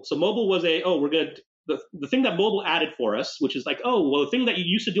mobile. So mobile was the thing that mobile added for us, which is like, oh, well, the thing that you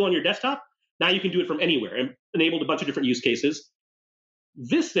used to do on your desktop, now you can do it from anywhere, and enabled a bunch of different use cases.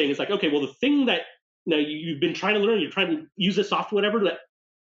 This thing is like, okay, well, the thing that you've been trying to learn, you're trying to use this software, whatever, that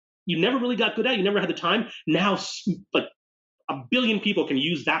you never really got good at, you never had the time. Now, like, 1 billion people can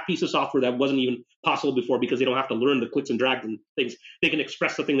use that piece of software that wasn't even possible before, because they don't have to learn the clicks and drags and things. They can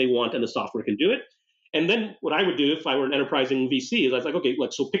express the thing they want, and the software can do it. And then what I would do if I were an enterprising VC is I was like, okay,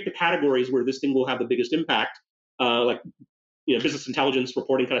 so pick the categories where this thing will have the biggest impact, business intelligence,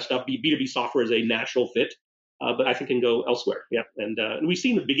 reporting kind of stuff. B2B software is a natural fit, but I think can go elsewhere. Yeah, and we've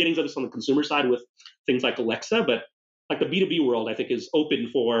seen the beginnings of this on the consumer side with things like Alexa, but like the B2B world, I think, is open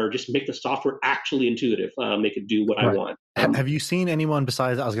for just make the software actually intuitive, make it do what I want. Have you seen anyone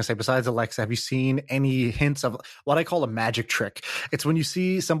besides Alexa, have you seen any hints of what I call a magic trick? It's when you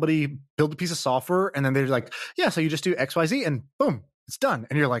see somebody build a piece of software and then they're like, yeah, so you just do XYZ and boom, it's done.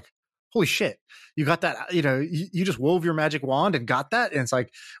 And you're like, holy shit, you got that, you just wove your magic wand and got that. And it's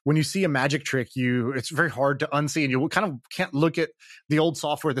like, when you see a magic trick, it's very hard to unsee, and you kind of can't look at the old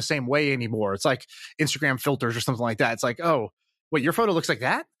software the same way anymore. It's like Instagram filters or something like that. It's like, oh, wait, your photo looks like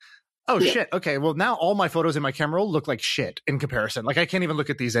that? Oh, yeah. Shit. Okay. Well, now all my photos in my camera roll look like shit in comparison. Like, I can't even look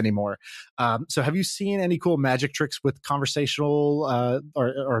at these anymore. So have you seen any cool magic tricks with conversational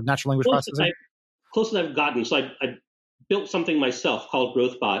or natural language processing? Close as I've gotten. So I built something myself called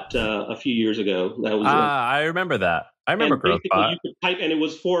GrowthBot a few years ago. That was I remember that. I remember GrowthBot. You could type, and it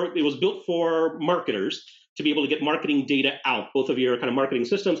was built for marketers to be able to get marketing data out, both of your kind of marketing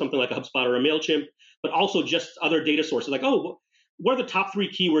systems, something like a HubSpot or a MailChimp, but also just other data sources like, oh, what are the top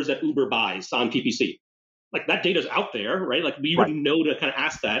 3 keywords that Uber buys on PPC? Like, that data's out there, right? Like, you wouldn't know to kind of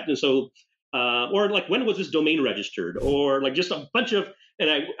ask that. And so, or like, when was this domain registered? Or like just a bunch of,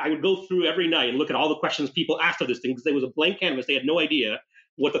 and I would go through every night and look at all the questions people asked of this thing, because there was a blank canvas. They had no idea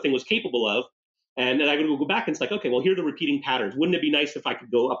what the thing was capable of. And then I would go back and it's like, okay, well, here are the repeating patterns. Wouldn't it be nice if I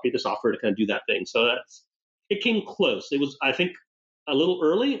could go update the software to kind of do that thing? So it came close. It was, I think, a little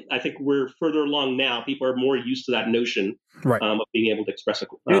early. I think we're further along now. People are more used to that notion of being able to express it.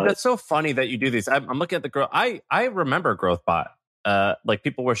 Dude, that's so funny that you do these. I'm looking at the growth. I remember GrowthBot. Like,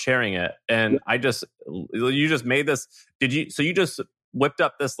 people were sharing it, and you just made this. So you just whipped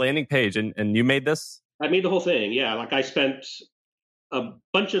up this landing page and you made this? I made the whole thing. Yeah. Like, I spent a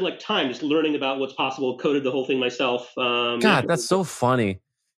bunch of time just learning about what's possible, coded the whole thing myself. God, that's so funny.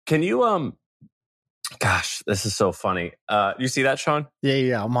 Can you, gosh, this is so funny. You see that, Sean?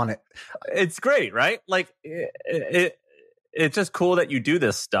 Yeah, I'm on it. It's great, right? Like, it's just cool that you do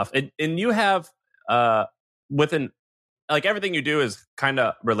this stuff. And you have within like everything you do is kind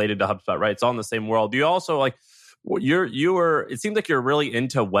of related to HubSpot, right? It's all in the same world. Do you also like it seems like you're really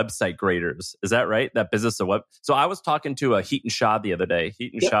into website graders. Is that right? That business of web. So I was talking to Heaton Shah the other day.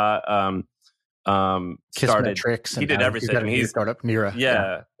 Heaton Shah started Kissmetrics. He did everything. I mean, he's startup Nira.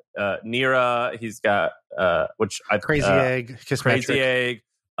 Yeah. Nira. He's got Crazy Egg, Kissmetrics.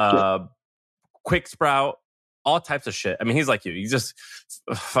 Quick Sprout, all types of shit. I mean, he's like you. He just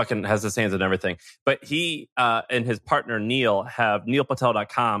fucking has his hands in everything. But he and his partner Neil have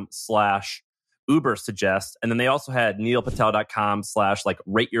neilpatel.com/Uber suggest, and then they also had neilpatel.com/ like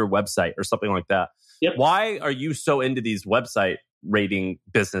rate your website or something like that. Yep. Why are you so into these website rating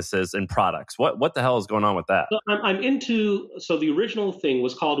businesses and products? What the hell is going on with that? So I'm into. So the original thing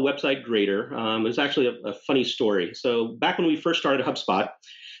was called Website Grader. It's actually a funny story. So back when we first started HubSpot,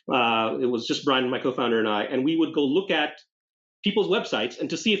 it was just Brian, my co-founder, and I, and we would go look at people's websites and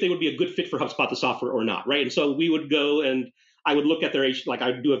to see if they would be a good fit for HubSpot, the software, or not, right? And so we would go and I would look at their, like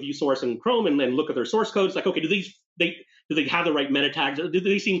I'd do a view source in Chrome and then look at their source codes. Like, okay, do they have the right meta tags? Do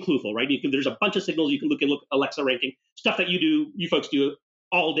they seem clueful, right? There's a bunch of signals you can look Alexa ranking, stuff that you folks do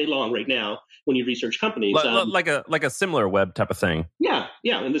all day long right now when you research companies. Like a similar web type of thing. Yeah.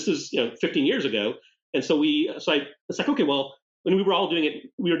 And this is 15 years ago. And so it's like, okay, well, when we were all doing it,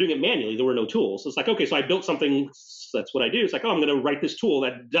 we were doing it manually. There were no tools. So it's like, okay, so I built something. That's what I do. It's like, oh, I'm going to write this tool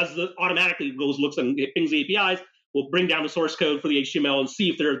that does automatically looks and it pings the APIs. We'll bring down the source code for the HTML and see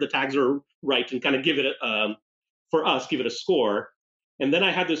if the tags are right and kind of give it a score. And then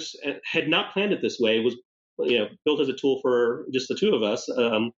I had not planned it this way. It was built as a tool for just the two of us.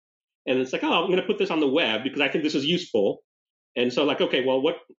 And it's like, oh, I'm going to put this on the web because I think this is useful. And so like, okay, well,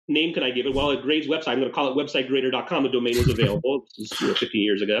 what name can I give it? Well, it grades website. I'm going to call it websitegrader.com. The domain was available. This is 15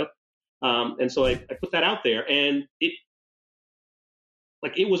 years ago. And so I put that out there and it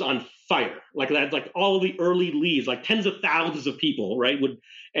was on fire. Like that, like all the early leads, like tens of thousands of people, right?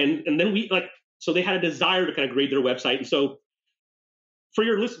 And then so they had a desire to kind of grade their website. And so for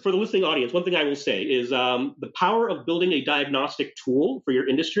the listening audience, one thing I will say is the power of building a diagnostic tool for your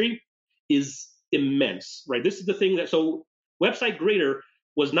industry is immense, right? This is the thing so Website Grader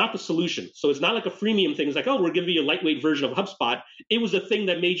was not the solution. So it's not like a freemium thing. It's like, oh, we're giving you a lightweight version of HubSpot. It was the thing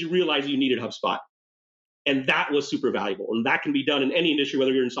that made you realize you needed HubSpot. And that was super valuable. And that can be done in any industry,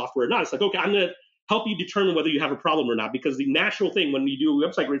 whether you're in software or not. It's like, okay, I'm going to help you determine whether you have a problem or not. Because the natural thing when you do a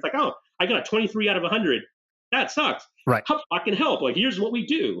website grader, it's like, oh, I got a 23 out of 100. That sucks. Right. HubSpot can help. Like, here's what we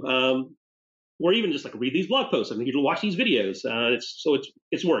do. Or even just like read these blog posts and you can watch these videos.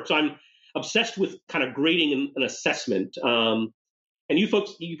 It's work. So I'm obsessed with kind of grading and assessment. And you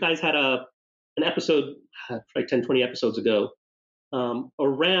folks, you guys had an episode, probably 10, 20 episodes ago,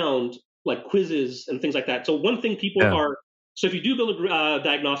 around like quizzes and things like that. So one thing so if you do build a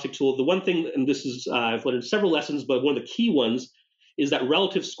diagnostic tool, the one thing, and this is, I've learned several lessons, but one of the key ones is that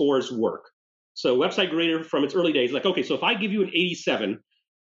relative scores work. So Website Grader from its early days, like, okay, so if I give you an 87,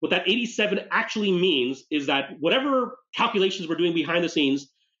 what that 87 actually means is that whatever calculations we're doing behind the scenes,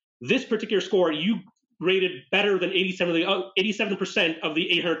 this particular score, you graded better than 87% of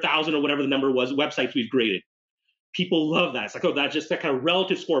the 800,000 or whatever the number was websites we've graded. People love that. It's like, oh, that's just that kind of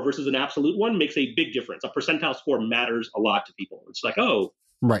relative score versus an absolute one makes a big difference. A percentile score matters a lot to people. It's like, oh,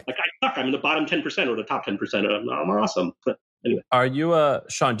 right. Like I suck. I'm in the bottom 10% or the top 10%. I'm awesome. But anyway. Are you,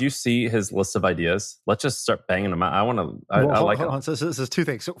 Sean, do you see his list of ideas? Let's just start banging them out. I like it. So this is two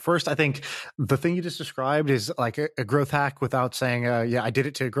things. So first, I think the thing you just described is like a growth hack without saying, I did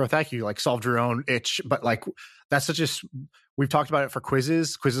it to growth hack. You like solved your own itch, but like that's we've talked about it for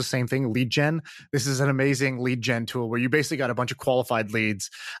quizzes. Quizzes, same thing. Lead gen. This is an amazing lead gen tool where you basically got a bunch of qualified leads,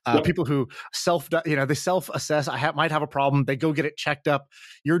 people who they self-assess. Might have a problem. They go get it checked up.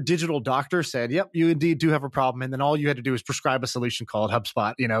 Your digital doctor said, "Yep, you indeed do have a problem." And then all you had to do is prescribe a solution called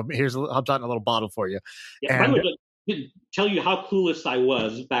HubSpot. Here's HubSpot in a little bottle for you. Yeah, and I would tell you how clueless I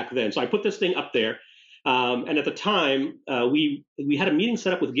was back then. So I put this thing up there. And at the time, we had a meeting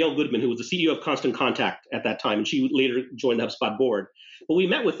set up with Gail Goodman, who was the CEO of Constant Contact at that time, and she later joined the HubSpot board. But we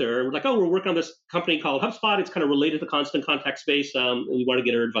met with her, and we're like, oh, we're working on this company called HubSpot. It's kind of related to the Constant Contact space, and we want to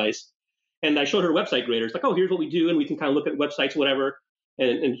get her advice. And I showed her Website Grader. It's like, oh, here's what we do, and we can kind of look at websites, whatever.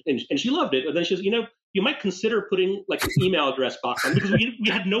 And she loved it. And then she says, you might consider putting like an email address box on, because we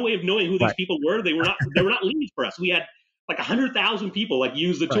had no way of knowing who these people were. They were not leads for us. We had like 100,000 people like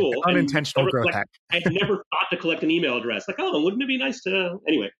use the tool. Unintentional growth hack. I'd never thought to collect an email address. Like, oh, wouldn't it be nice to?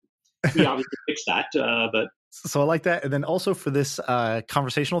 Anyway, we obviously fixed that. But So I like that. And then also for this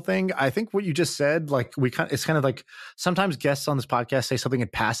conversational thing, I think what you just said, like it's kind of like sometimes guests on this podcast say something in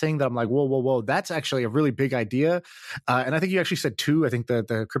passing that I'm like, whoa, that's actually a really big idea. And I think you actually said two. I think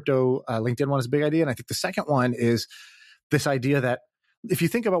the crypto LinkedIn one is a big idea. And I think the second one is this idea that if you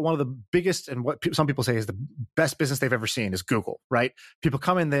think about one of the biggest and what some people say is the best business they've ever seen is Google, right? People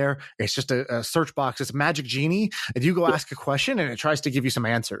come in there, it's just a search box, it's a magic genie, and you go ask a question and it tries to give you some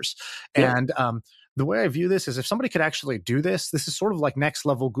answers. Yeah. And the way I view this is if somebody could actually do this is sort of like next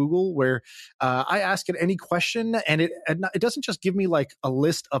level Google, where I ask it any question and it doesn't just give me like a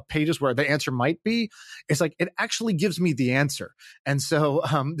list of pages where the answer might be. It's like it actually gives me the answer. And so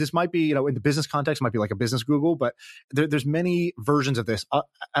this might be, in the business context, it might be like a business Google, but there's many versions of this. I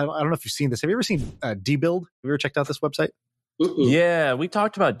don't know if you've seen this. Have you ever seen Dbuild? Have you ever checked out this website? Yeah, we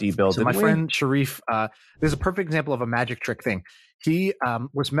talked about Dbuild. So my friend Sharif, there's a perfect example of a magic trick thing. He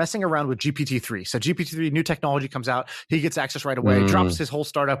was messing around with GPT-3. So GPT-3, new technology comes out. He gets access right away, drops his whole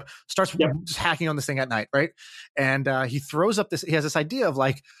startup, starts just hacking on this thing at night, right? And he throws up he has this idea of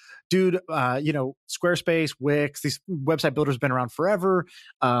like, dude, Squarespace, Wix, these website builders have been around forever.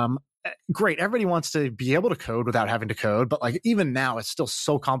 Great. Everybody wants to be able to code without having to code. But like even now, it's still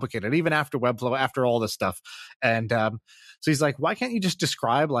so complicated, even after Webflow, after all this stuff. And so he's like, why can't you just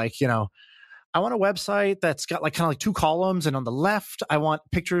describe like, I want a website that's got like kind of like two columns, and on the left I want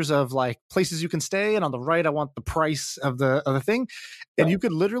pictures of like places you can stay, and on the right I want the price of the thing. And you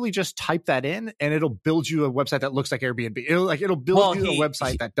could literally just type that in, and it'll build you a website that looks like Airbnb. It'll build you a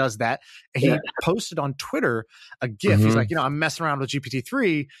website that does that. And he posted on Twitter a GIF. He's like, I'm messing around with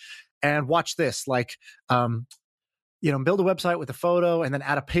GPT-3, and watch this, like. Build a website with a photo and then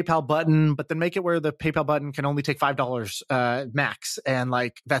add a PayPal button, but then make it where the PayPal button can only take $5 max. And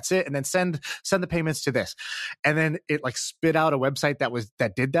like, that's it. And then send the payments to this. And then it like spit out a website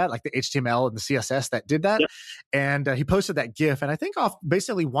that did that, like the HTML and the CSS that did that. Yep. And he posted that GIF. And I think off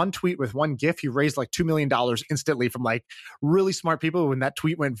basically one tweet with one GIF, he raised like $2 million instantly from like really smart people when that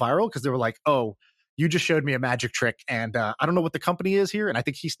tweet went viral. Cause they were like, oh, you just showed me a magic trick. And I don't know what the company is here. And I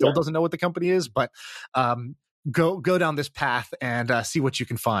think he still doesn't know what the company is, but, go down this path and see what you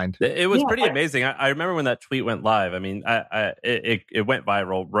can find. It was pretty amazing. I remember when that tweet went live. I mean, it went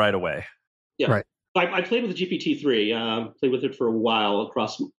viral right away. Yeah, right. I played with the GPT-3. Played with it for a while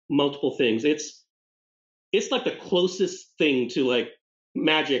across multiple things. It's like the closest thing to like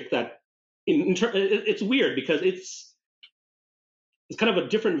magic that it's weird because it's kind of a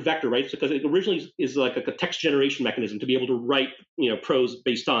different vector, right? Because it originally is like a text generation mechanism to be able to write, prose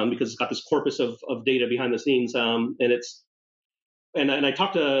based on, because it's got this corpus of data behind the scenes. And I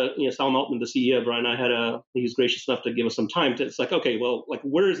talked to, Sal Altman, the CEO, Brian. He was gracious enough to give us some time it's like, okay, well, like,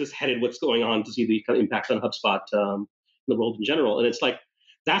 where is this headed? What's going on, to see the kind of impacts on HubSpot, in the world in general. And it's like,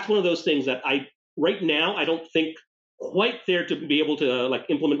 that's one of those things that right now, I don't think quite there to be able to like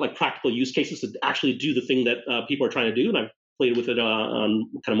implement like practical use cases to actually do the thing that people are trying to do. And I've played with it on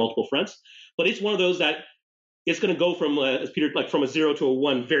kind of multiple fronts, but it's one of those that it's going to go from, as Peter, like from a 0 to a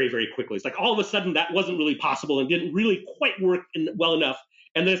 1 very, very quickly. It's like all of a sudden that wasn't really possible and didn't really quite work well enough.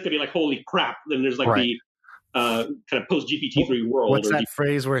 And then it's going to be like, holy crap. Then there's like the kind of post GPT-3 world. What's that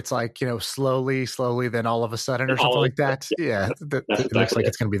phrase where it's like, slowly, then all of a sudden or something like that? Yeah. It looks like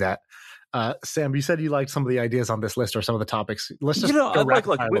it's going to be that. Sam, you said you liked some of the ideas on this list or some of the topics. Let's just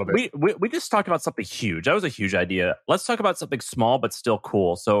we just talked about something huge. That was a huge idea. Let's talk about something small but still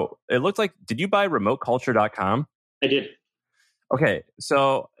cool. So it looked like, did you buy remoteculture.com? I did. Okay,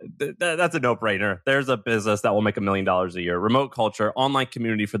 so that's a no-brainer. There's a business that will make $1 million a year. Remote Culture, online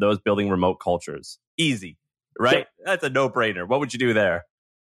community for those building remote cultures. Easy, right? Sure. That's a no-brainer. What would you do there?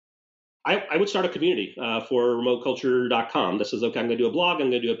 I would start a community for remoteculture.com. This is, okay, I'm going to do a blog, I'm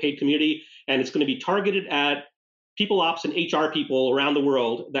going to do a paid community, and it's going to be targeted at people ops and HR people around the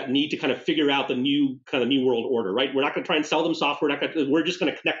world that need to kind of figure out the new world order, right? We're not going to try and sell them software. We're just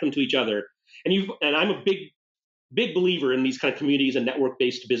going to connect them to each other. And I'm a big believer in these kind of communities and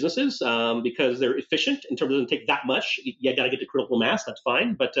network-based businesses because they're efficient in terms of it doesn't take that much. You got to get to critical mass, that's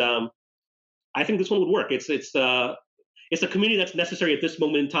fine. But I think this one would work. It's a community that's necessary at this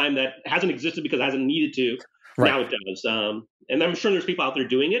moment in time that hasn't existed because it hasn't needed to. Right. Now it does. And I'm sure there's people out there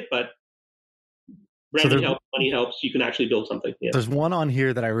doing it, but branding helps, money helps. You can actually build something. Yeah. There's one on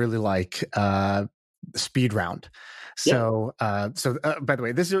here that I really like, Speed Round. So, by the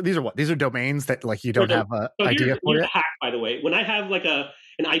way, these are what? These are domains that like you don't have an idea for yet? Hack, by the way. When I have like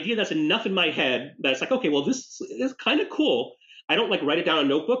an idea that's enough in my head that's like, okay, well, this is kind of cool. I don't like write it down on a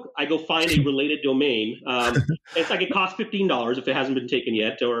notebook. I go find a related domain. It's like it costs $15 if it hasn't been taken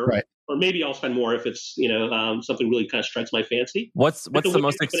yet, or or maybe I'll spend more if it's something really kind of strikes my fancy. What's the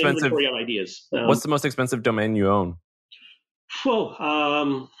most expensive? Ideas. What's the most expensive domain you own? Well,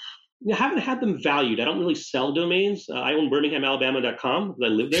 I haven't had them valued. I don't really sell domains. I own BirminghamAlabama.com because I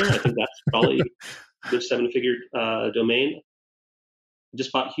live there. I think that's probably a good 7-figure domain. I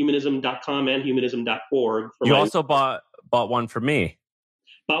just bought humanism.com and humanism.org. You also bought one for me.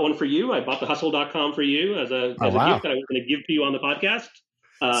 Bought one for you. I bought the hustle.com for you as a gift that I was going to give to you on the podcast.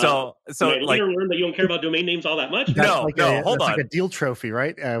 So I later learned that you don't care about domain names all that much. Hold on. Like a deal trophy,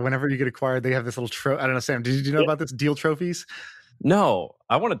 right? Whenever you get acquired, they have this little trophy. I don't know, Sam. Did you know about this deal trophies? No,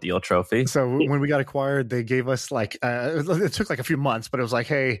 I want a deal trophy. So when we got acquired, they gave us like it took like a few months, but it was like,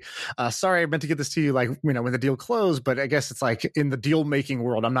 hey, sorry, I meant to get this to you like when the deal closed, but I guess it's like in the deal making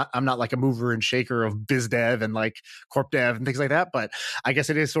world, I'm not like a mover and shaker of biz dev and like corp dev and things like that, but I guess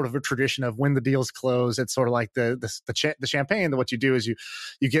it is sort of a tradition of when the deals close, it's sort of like the champagne. That what you do is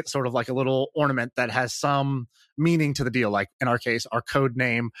you get sort of like a little ornament that has some meaning to the deal. Like in our case, our code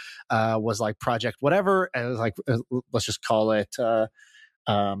name was like Project whatever, and it was like let's just call it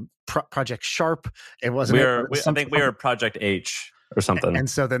Project Sharp. It wasn't. I think we were Project H or something. And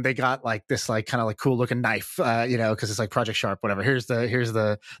so then they got like this like kind of like cool looking knife, because it's like Project Sharp, whatever. Here's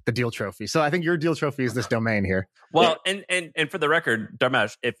the deal trophy. So I think your deal trophy is this domain here. Well, and for the record,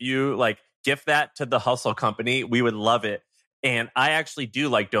 Dharmesh, if you like gift that to the Hustle Company, we would love it. And I actually do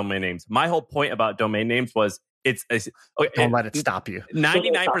like domain names. My whole point about domain names was don't let it stop you.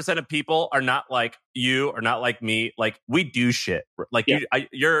 99% of people are not like you or not like me. Like we do shit. Like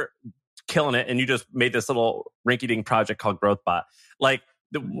you're killing it, and you just made this little rinky-dink project called GrowthBot. Like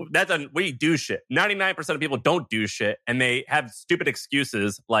we do shit. 99% of people don't do shit, and they have stupid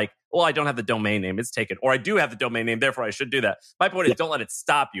excuses like, "Well, I don't have the domain name; it's taken," or "I do have the domain name, therefore I should do that." My point is, don't let it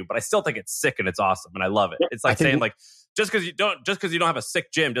stop you. But I still think it's sick and it's awesome, and I love it. It's like saying like, just because you don't have a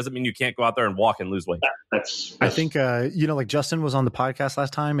sick gym doesn't mean you can't go out there and walk and lose weight. I think like Justin was on the podcast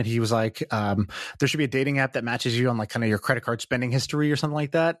last time, and he was like, there should be a dating app that matches you on like kind of your credit card spending history or something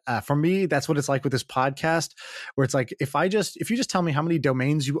like that. For me, that's what it's like with this podcast, where it's like if you just tell me how many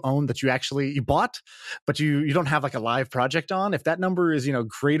domains you own that you bought, but you don't have like a live project on, if that number is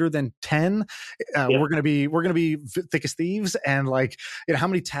greater than 10, we're gonna be thick as thieves. And like how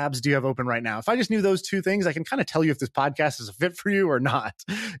many tabs do you have open right now? If I just knew those two things, I can kind of tell you if this podcast is a fit for you or not.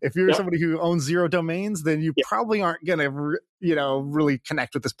 If you're somebody who owns 0 domains, then you probably aren't going to, really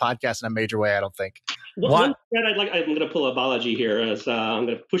connect with this podcast in a major way, I don't think. One thing I'm going to pull a Balaji here as I'm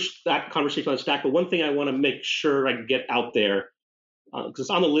going to push that conversation on Stack. But one thing I want to make sure I get out there, because it's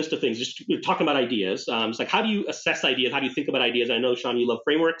on the list of things, just talking about ideas. It's like, how do you assess ideas? How do you think about ideas? I know, Sean, you love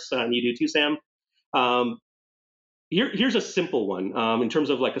frameworks, and you do too, Sam. Here's a simple one in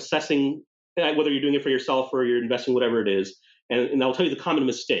terms of like assessing whether you're doing it for yourself or you're investing, whatever it is. And I'll tell you the common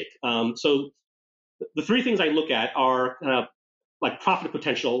mistake. So the 3 things I look at are like profit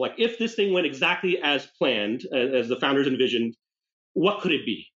potential. Like if this thing went exactly as planned, as the founders envisioned, what could it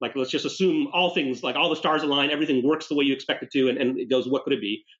be? Like, let's just assume all things, like all the stars align, everything works the way you expect it to, and it goes, what could it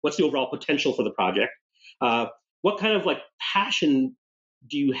be? What's the overall potential for the project? What kind of like passion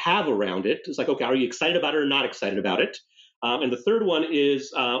do you have around it? It's like, okay, are you excited about it or not excited about it? And the third one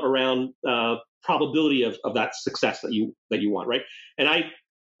is around probability of that success that you want, right? And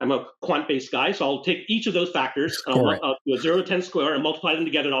I'm a quant-based guy, so I'll take each of those factors, I'll do a 0 to 10 square, and multiply them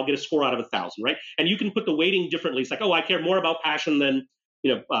together, and I'll get a score out of 1,000, right? And you can put the weighting differently. It's like, I care more about passion than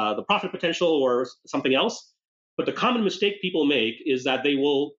the profit potential or something else. But the common mistake people make is that they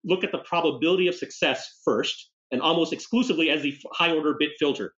will look at the probability of success first, and almost exclusively as the high-order bit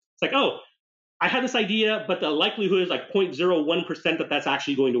filter. It's like, I had this idea, but the likelihood is like 0.01% that's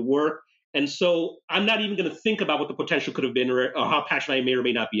actually going to work. And so I'm not even going to think about what the potential could have been or how passionate I may or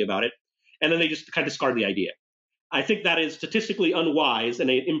may not be about it. And then they just kind of discard the idea. I think that is statistically unwise and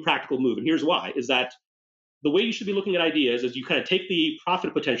an impractical move. And here's why, is that the way you should be looking at ideas is you kind of take the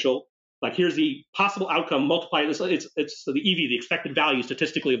profit potential, like here's the possible outcome, multiply this. It's the EV, the expected value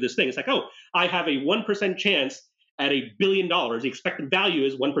statistically of this thing. It's like, I have a 1% chance at $1 billion. The expected value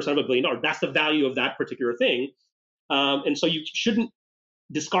is 1% of $1 billion. That's the value of that particular thing. And so you shouldn't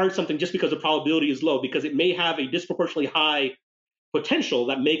discard something just because the probability is low, because it may have a disproportionately high potential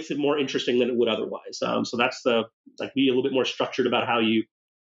that makes it more interesting than it would otherwise. So that's be a little bit more structured about how you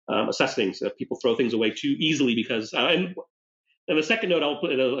assess things. People throw things away too easily because, and the second note I'll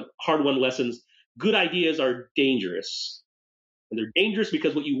put in a hard one, lessons. Good ideas are dangerous. And they're dangerous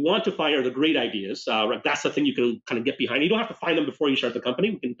because what you want to find are the great ideas. That's the thing you can kind of get behind. You don't have to find them before you start the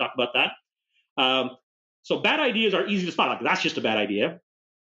company. We can talk about that. So bad ideas are easy to spot. Like, that's just a bad idea.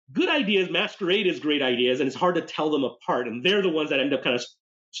 Good ideas masquerade as great ideas, and it's hard to tell them apart. And they're the ones that end up kind of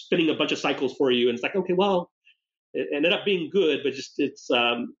spinning a bunch of cycles for you. And it's like, okay, well, it ended up being good, but just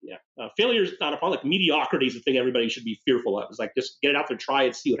failure is not a problem. Like mediocrity is the thing everybody should be fearful of. It's like, just get it out there, try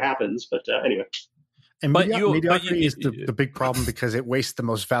it, see what happens. But anyway. And mediocrity is the big problem because it wastes the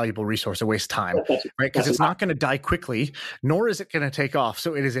most valuable resource. It wastes time, right? Because it's not going to die quickly, nor is it going to take off.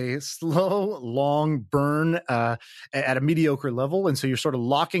 So it is a slow, long burn at a mediocre level. And so you're sort of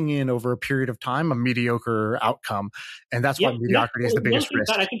locking in over a period of time a mediocre outcome. And that's why mediocrity is the biggest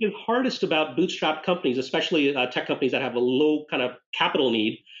risk. That I think is hardest about bootstrap companies, especially tech companies that have a low kind of capital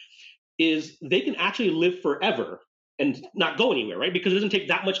need, is they can actually live forever and not go anywhere, right? Because it doesn't take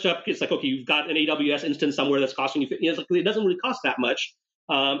that much to up. It's like, okay, you've got an AWS instance somewhere that's costing you, it doesn't really cost that much.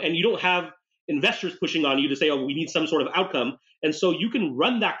 And you don't have investors pushing on you to say, oh, we need some sort of outcome. And so you can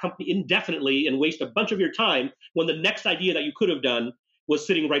run that company indefinitely and waste a bunch of your time when the next idea that you could have done was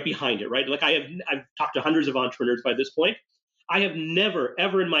sitting right behind it, right? Like I've talked to hundreds of entrepreneurs by this point. I have never,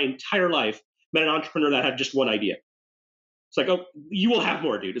 ever in my entire life met an entrepreneur that had just one idea. It's like, oh, you will have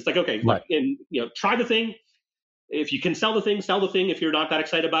more, dude. It's like, okay, right. And try the thing. If you can sell the thing, sell the thing. If you're not that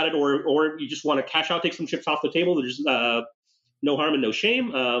excited about it, or you just want to cash out, take some chips off the table, there's no harm and no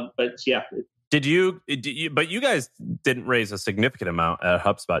shame. But yeah. Did you? But you guys didn't raise a significant amount at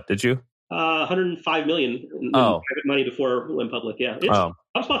HubSpot, did you? 105 million in private money before it went public. Yeah.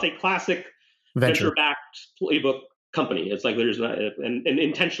 HubSpot's a classic venture-backed playbook company. It's like there's not, and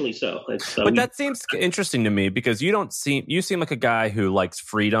intentionally so. But that seems interesting to me because you seem like a guy who likes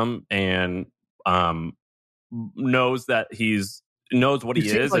freedom and knows that knows what he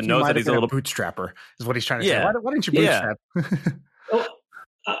is and knows that he's a little bootstrapper is what he's trying to say. Why didn't you bootstrap? Well,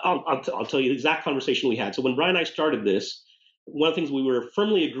 I'll tell you the exact conversation we had. So when Brian and I started this, one of the things we were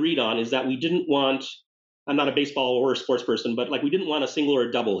firmly agreed on is that we didn't want, I'm not a baseball or a sports person, but like we didn't want a single or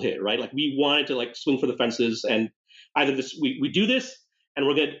a double hit, right? Like we wanted to like swing for the fences and either we do this and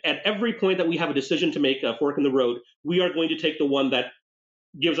we're going to, at every point that we have a decision to make, a fork in the road, we are going to take the one that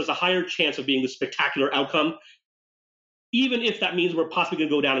gives us a higher chance of being the spectacular outcome, even if that means we're possibly going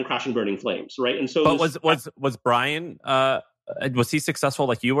to go down in crashing burning flames, right? And so, but was Brian was he successful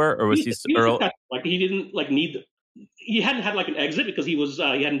like you were, or was he like he didn't like need he hadn't had like an exit because he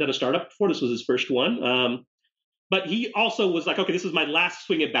hadn't done a startup before. This was his first one, but he also was like, okay, this is my last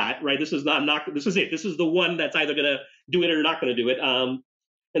swing at bat, right? This is this is it. This is the one that's either going to do it or not going to do it.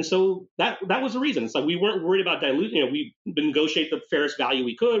 And so that was the reason. It's like we weren't worried about diluting. We negotiate the fairest value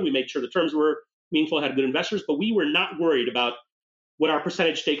we could. We made sure the terms were meaningful, had good investors, but we were not worried about what our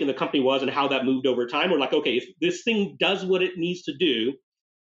percentage stake in the company was and how that moved over time. We're like, okay, if this thing does what it needs to do,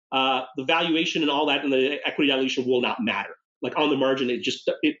 the valuation and all that and the equity dilution will not matter. Like on the margin, we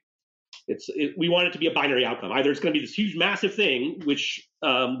want it to be a binary outcome. Either it's going to be this huge, massive thing, which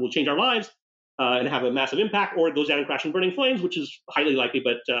will change our lives, and have a massive impact, or it goes down in crashing burning flames, which is highly likely.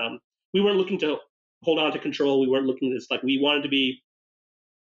 But we weren't looking to hold on to control. We weren't looking at this like we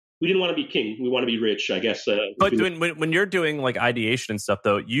didn't want to be king. We want to be rich, I guess. But when you're doing like ideation and stuff,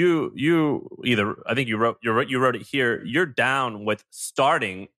 though, you either, I think you wrote it here. You're down with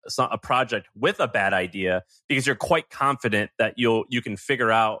starting a project with a bad idea because you're quite confident that you can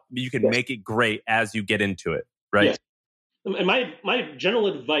figure out, you can make it great as you get into it, right? Yes. And my general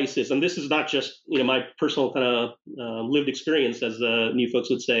advice is, and this is not just my personal kind of lived experience, as new folks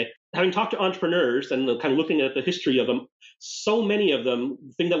would say, having talked to entrepreneurs and kind of looking at the history of them, so many of them,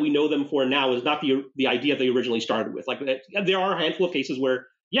 the thing that we know them for now is not the idea they originally started with. Like there are a handful of cases where,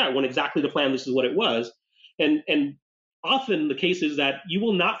 yeah, it went exactly to plan. This is what it was, and often the case is that you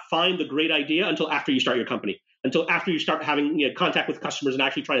will not find the great idea until after you start your company. Until after you start having contact with customers and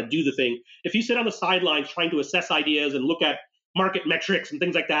actually try to do the thing. If you sit on the sidelines trying to assess ideas and look at market metrics and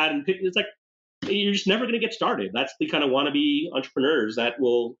things like that, and it's like you're just never going to get started. That's the kind of wannabe entrepreneurs that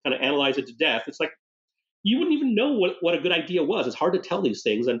will kind of analyze it to death. It's like you wouldn't even know what a good idea was. It's hard to tell these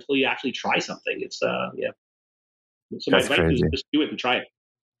things until you actually try something. It's yeah. So my advice is just do it and try it.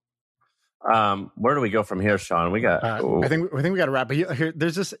 Where do we go from here, Sean? We got. I think we got to wrap. But here,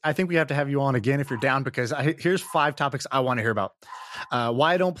 there's this. I think we have to have you on again if you're down, because here's 5 topics I want to hear about.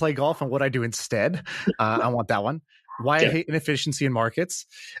 Why I don't play golf and what I do instead. I want that one. Why I hate inefficiency in markets.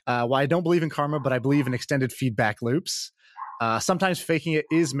 Why I don't believe in karma, but I believe in extended feedback loops. Sometimes faking it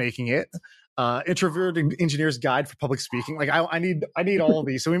is making it. Introverted engineer's guide for public speaking. Like I need all of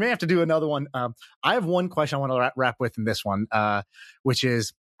these. So we may have to do another one. I have one question I want to wrap with in this one, which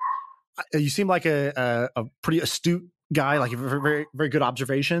is. You seem like a pretty astute guy, like very, very good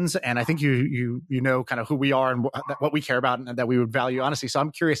observations. And I think you know kind of who we are and what we care about and that we would value, honestly. So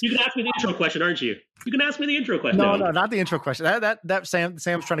I'm curious. You can ask me the intro question, aren't you? You can ask me the intro question. No, not the intro question. That Sam's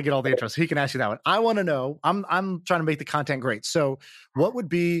trying to get all the intros, so he can ask you that one. I want to know, I'm trying to make the content great. So what would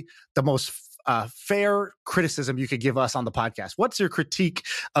be the most fair criticism you could give us on the podcast? What's your critique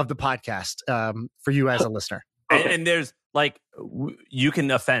of the podcast for you as a listener? And there's like, you can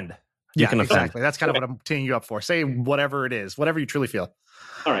offend. You can offend. Exactly. That's kind of what I'm teeing you up for. Say whatever it is, whatever you truly feel.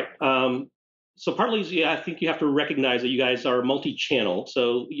 All right. So partly, I think you have to recognize that you guys are multi-channel.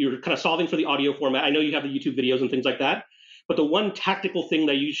 So you're kind of solving for the audio format. I know you have the YouTube videos and things like that. But the one tactical thing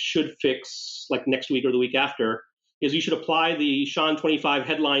that you should fix, like next week or the week after, is you should apply the Sean 25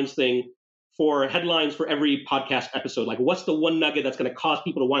 headlines thing for headlines for every podcast episode. Like, what's the one nugget that's going to cause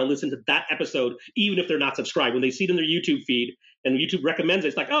people to want to listen to that episode, even if they're not subscribed? When they see it in their YouTube feed and YouTube recommends it,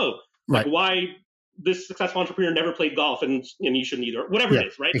 it's like, oh, right. Like why this successful entrepreneur never played golf and you shouldn't either. Whatever it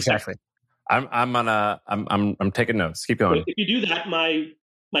is, right? Exactly. I'm taking notes. Keep going. So if you do that,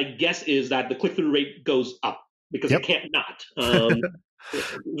 my guess is that the click-through rate goes up because it can't not.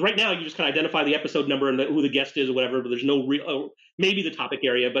 Right now, you just kind of identify the episode number and who the guest is or whatever, but there's no real, maybe the topic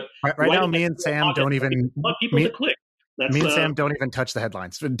area. But right now, me and Sam don't even want people to click. Me and Sam don't even touch the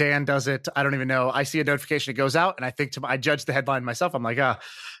headlines. Dan does it. I don't even know. I see a notification, it goes out, and I think I judge the headline myself. I'm like,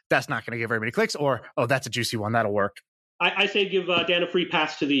 that's not going to get very many clicks, or that's a juicy one, that'll work. I say give Dan a free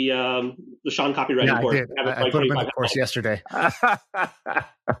pass to the Sean copywriting course. I put him in the course yesterday. That's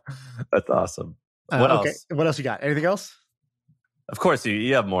awesome. What else? What else you got? Anything else? Of course,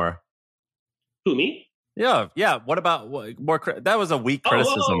 you have more. Who, me? Yeah. What about more? That was a weak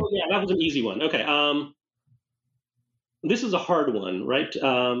criticism. Yeah, that was an easy one. Okay. This is a hard one, right?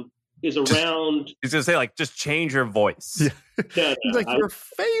 Is around. He's gonna say like, just change your voice. Yeah. He's like, your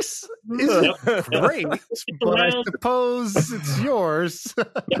face isn't great, but I suppose it's yours.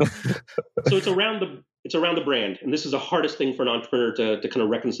 So it's around the brand, and this is the hardest thing for an entrepreneur to kind of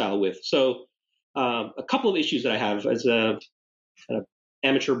reconcile with. So a couple of issues that I have as a kind of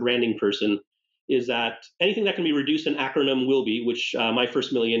amateur branding person is that anything that can be reduced in acronym will be, which my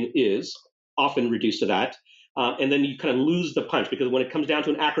first million is often reduced to that. And then you kind of lose the punch because when it comes down to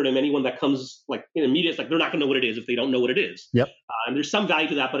an acronym, anyone that comes like in the media, it's like they're not going to know what it is if they don't know what it is. Yep. And there's some value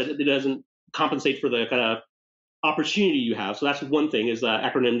to that, but it doesn't compensate for the kind of opportunity you have. So that's one thing is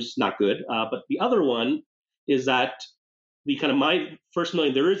acronyms not good. But the other one is that the kind of my first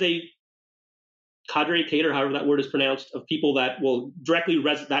million, there is a cadre, cater, however that word is pronounced, of people that will directly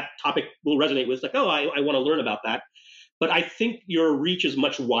that topic will resonate with. It's like, I want to learn about that. But I think your reach is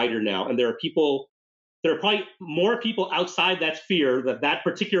much wider now, and there are probably more people outside that sphere that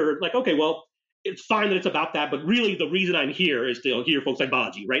particular, like, okay, well, it's fine that it's about that, but really the reason I'm here is to hear folk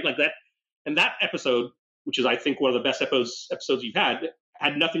psychology, right? Like that. And that episode, which is, I think, one of the best episodes you've had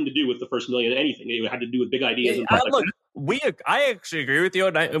nothing to do with the first million anything. It had to do with big ideas. And stuff like that. I actually agree with you.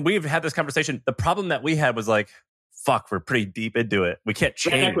 And we've had this conversation. The problem that we had was like, fuck, we're pretty deep into it. We can't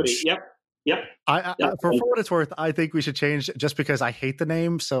change. Equity. Yep. For what it's worth, I think we should change just because I hate the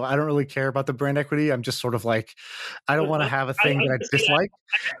name. So I don't really care about the brand equity. I'm just sort of like, I don't want to have a thing that I dislike.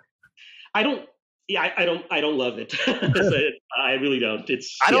 I don't love it. I really don't.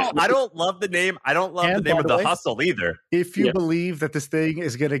 I don't love the name. I don't love the name of the hustle either. If you believe that this thing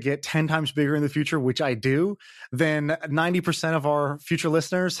is going to get 10 times bigger in the future, which I do, then 90% of our future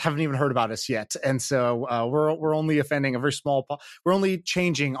listeners haven't even heard about us yet. And so we're only offending a very small, we're only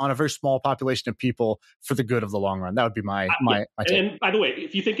changing on a very small population of people for the good of the long run. That would be my take. And by the way,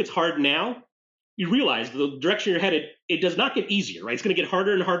 if you think it's hard now, you realize the direction you're headed, it does not get easier, right? It's going to get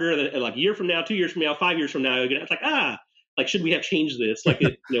harder and harder. Like a year from now, 2 years from now, 5 years from now, it's like, should we have changed this? Like,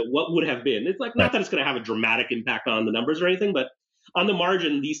 what would have been? It's like, not that it's going to have a dramatic impact on the numbers or anything, but on the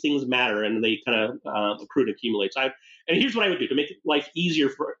margin, these things matter and they kind of accrue and accumulate. So and here's what I would do to make life easier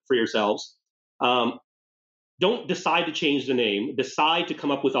for yourselves. Don't decide to change the name. Decide to come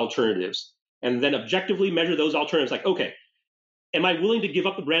up with alternatives and then objectively measure those alternatives. Like, okay, am I willing to give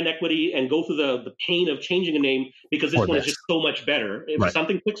up the brand equity and go through the pain of changing a name because this one is just so much better? If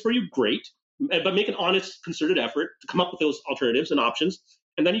something clicks for you, great. But make an honest, concerted effort to come up with those alternatives and options.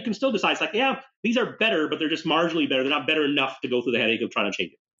 And then you can still decide, it's like, yeah, these are better, but they're just marginally better. They're not better enough to go through the headache of trying to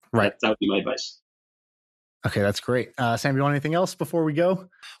change it. Right. That would be my advice. Okay, that's great. Sam, you want anything else before we go?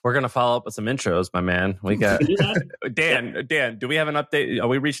 We're going to follow up with some intros, my man. We got Dan, do we have an update? Are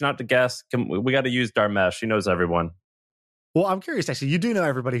we reaching out to guests? We got to use Dharmesh. He knows everyone. Well, I'm curious, actually. You do know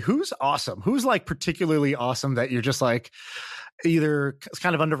everybody. Who's awesome? Who's like particularly awesome that you're just like either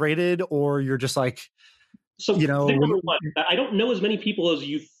kind of underrated or you're just like So you know, thing number one, I don't know as many people as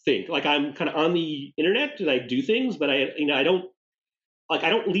you think. Like I'm kind of on the internet and I do things, but I don't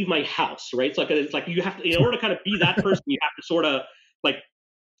leave my house, right? It's like you have to, in order to kind of be that person, you have to sort of like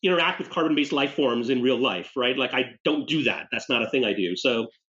interact with carbon-based life forms in real life, right? Like I don't do that. That's not a thing I do. So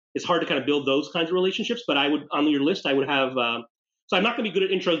it's hard to kind of build those kinds of relationships. But I would, on your list, I would have. So I'm not going to be good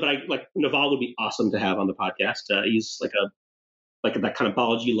at intros, but Naval would be awesome to have on the podcast. He's like that kind of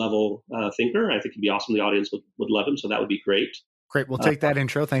biology level thinker. I think he'd be awesome. The audience would love him. So that would be great. Great. We'll take that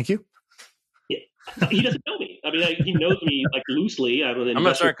intro. Thank you. Yeah. He doesn't know me. I mean, he knows me like loosely. I'm going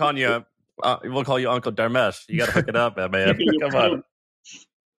to start calling you. We'll call you Uncle Dharmesh. You got to hook it up, man. Come on.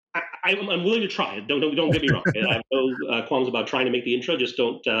 I'm willing to try it. Don't get me wrong. I have no qualms about trying to make the intro. Just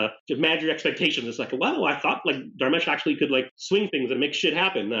don't manage your expectations. It's like, wow, I thought like Dharmesh actually could like swing things and make shit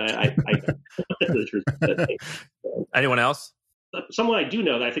happen. Anyone else? Someone I do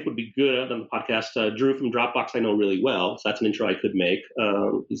know that I think would be good on the podcast. Drew from Dropbox I know really well, so that's an intro I could make.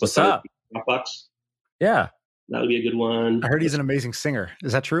 What's up? Dropbox. Yeah, that would be a good one. I heard he's an amazing singer.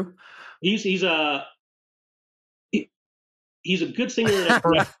 Is that true? He's a good singer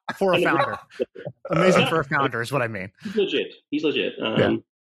for a founder. Amazing for a founder is what I mean. He's legit.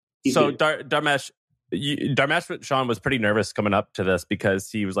 So Dharmesh with Sean was pretty nervous coming up to this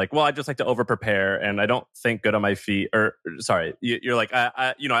because he was like, well, I just like to over prepare and I don't think good on my feet. Or sorry, you're like,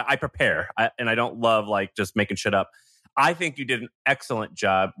 I prepare and I don't love like just making shit up. I think you did an excellent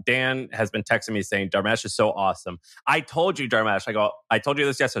job. Dan has been texting me saying, Dharmesh is so awesome. I told you, Dharmesh, I told you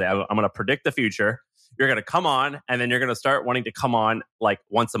this yesterday. I'm going to predict the future. You're going to come on, and then you're going to start wanting to come on like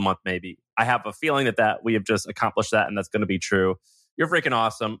once a month, maybe. I have a feeling that we have just accomplished that, and that's going to be true. You're freaking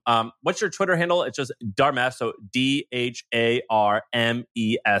awesome. What's your Twitter handle? It's just Dharmesh, so DHARMESH.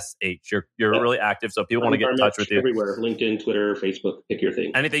 You're really active, so if people want to get in touch with you. Everywhere, LinkedIn, Twitter, Facebook, pick your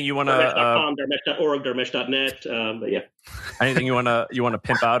thing. Anything you want to... Dharmesh.org, Dharmesh.net, but yeah. Anything you want to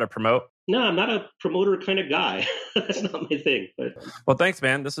pimp out or promote? No, I'm not a promoter kind of guy. That's not my thing. But. Well, thanks,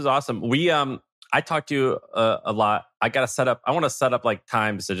 man. This is awesome. I talked to you a lot. I want to set up like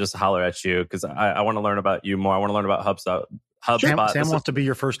times to just holler at you because I want to learn about you more. I want to learn about HubSpot. Sam wants to be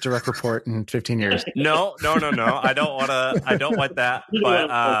your first direct report in 15 years. No. I don't want that.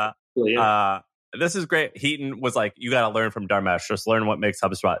 But this is great. Heaton was like, you got to learn from Dharmesh. Just learn what makes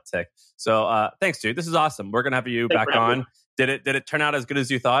HubSpot tick. So thanks, dude. This is awesome. We're going to have you back on. Did it turn out as good as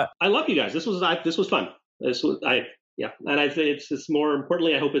you thought? I love you guys. This was fun. Yeah, and I think it's more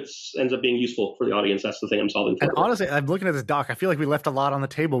importantly, I hope it ends up being useful for the audience. That's the thing I'm solving for. And honestly, I'm looking at this doc. I feel like we left a lot on the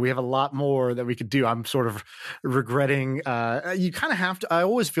table. We have a lot more that we could do. I'm sort of regretting. You kind of have to. I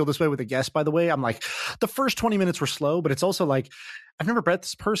always feel this way with a guest, by the way. I'm like, the first 20 minutes were slow, but it's also like, I've never met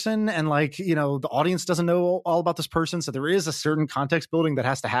this person, and like, the audience doesn't know all about this person, so there is a certain context building that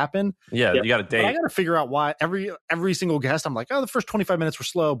has to happen. Yeah. You got to date. But I got to figure out why every single guest. I'm like, the first 25 minutes were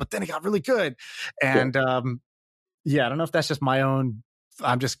slow, but then it got really good, and yeah, I don't know if that's just my own.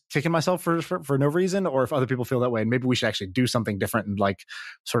 I'm just kicking myself for no reason, or if other people feel that way. And maybe we should actually do something different and like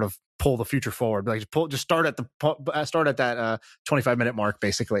sort of pull the future forward. Like just start at that 25-minute mark,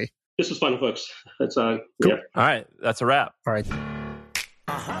 basically. This was fun, folks. That's cool. Yeah. All right, that's a wrap. All right.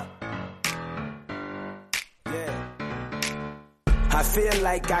 Yeah. I feel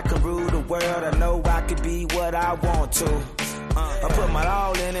like I can rule the world. I know I could be what I want to. I put my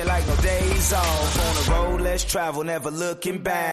all in it like no days off. On the road, let's travel, never looking back.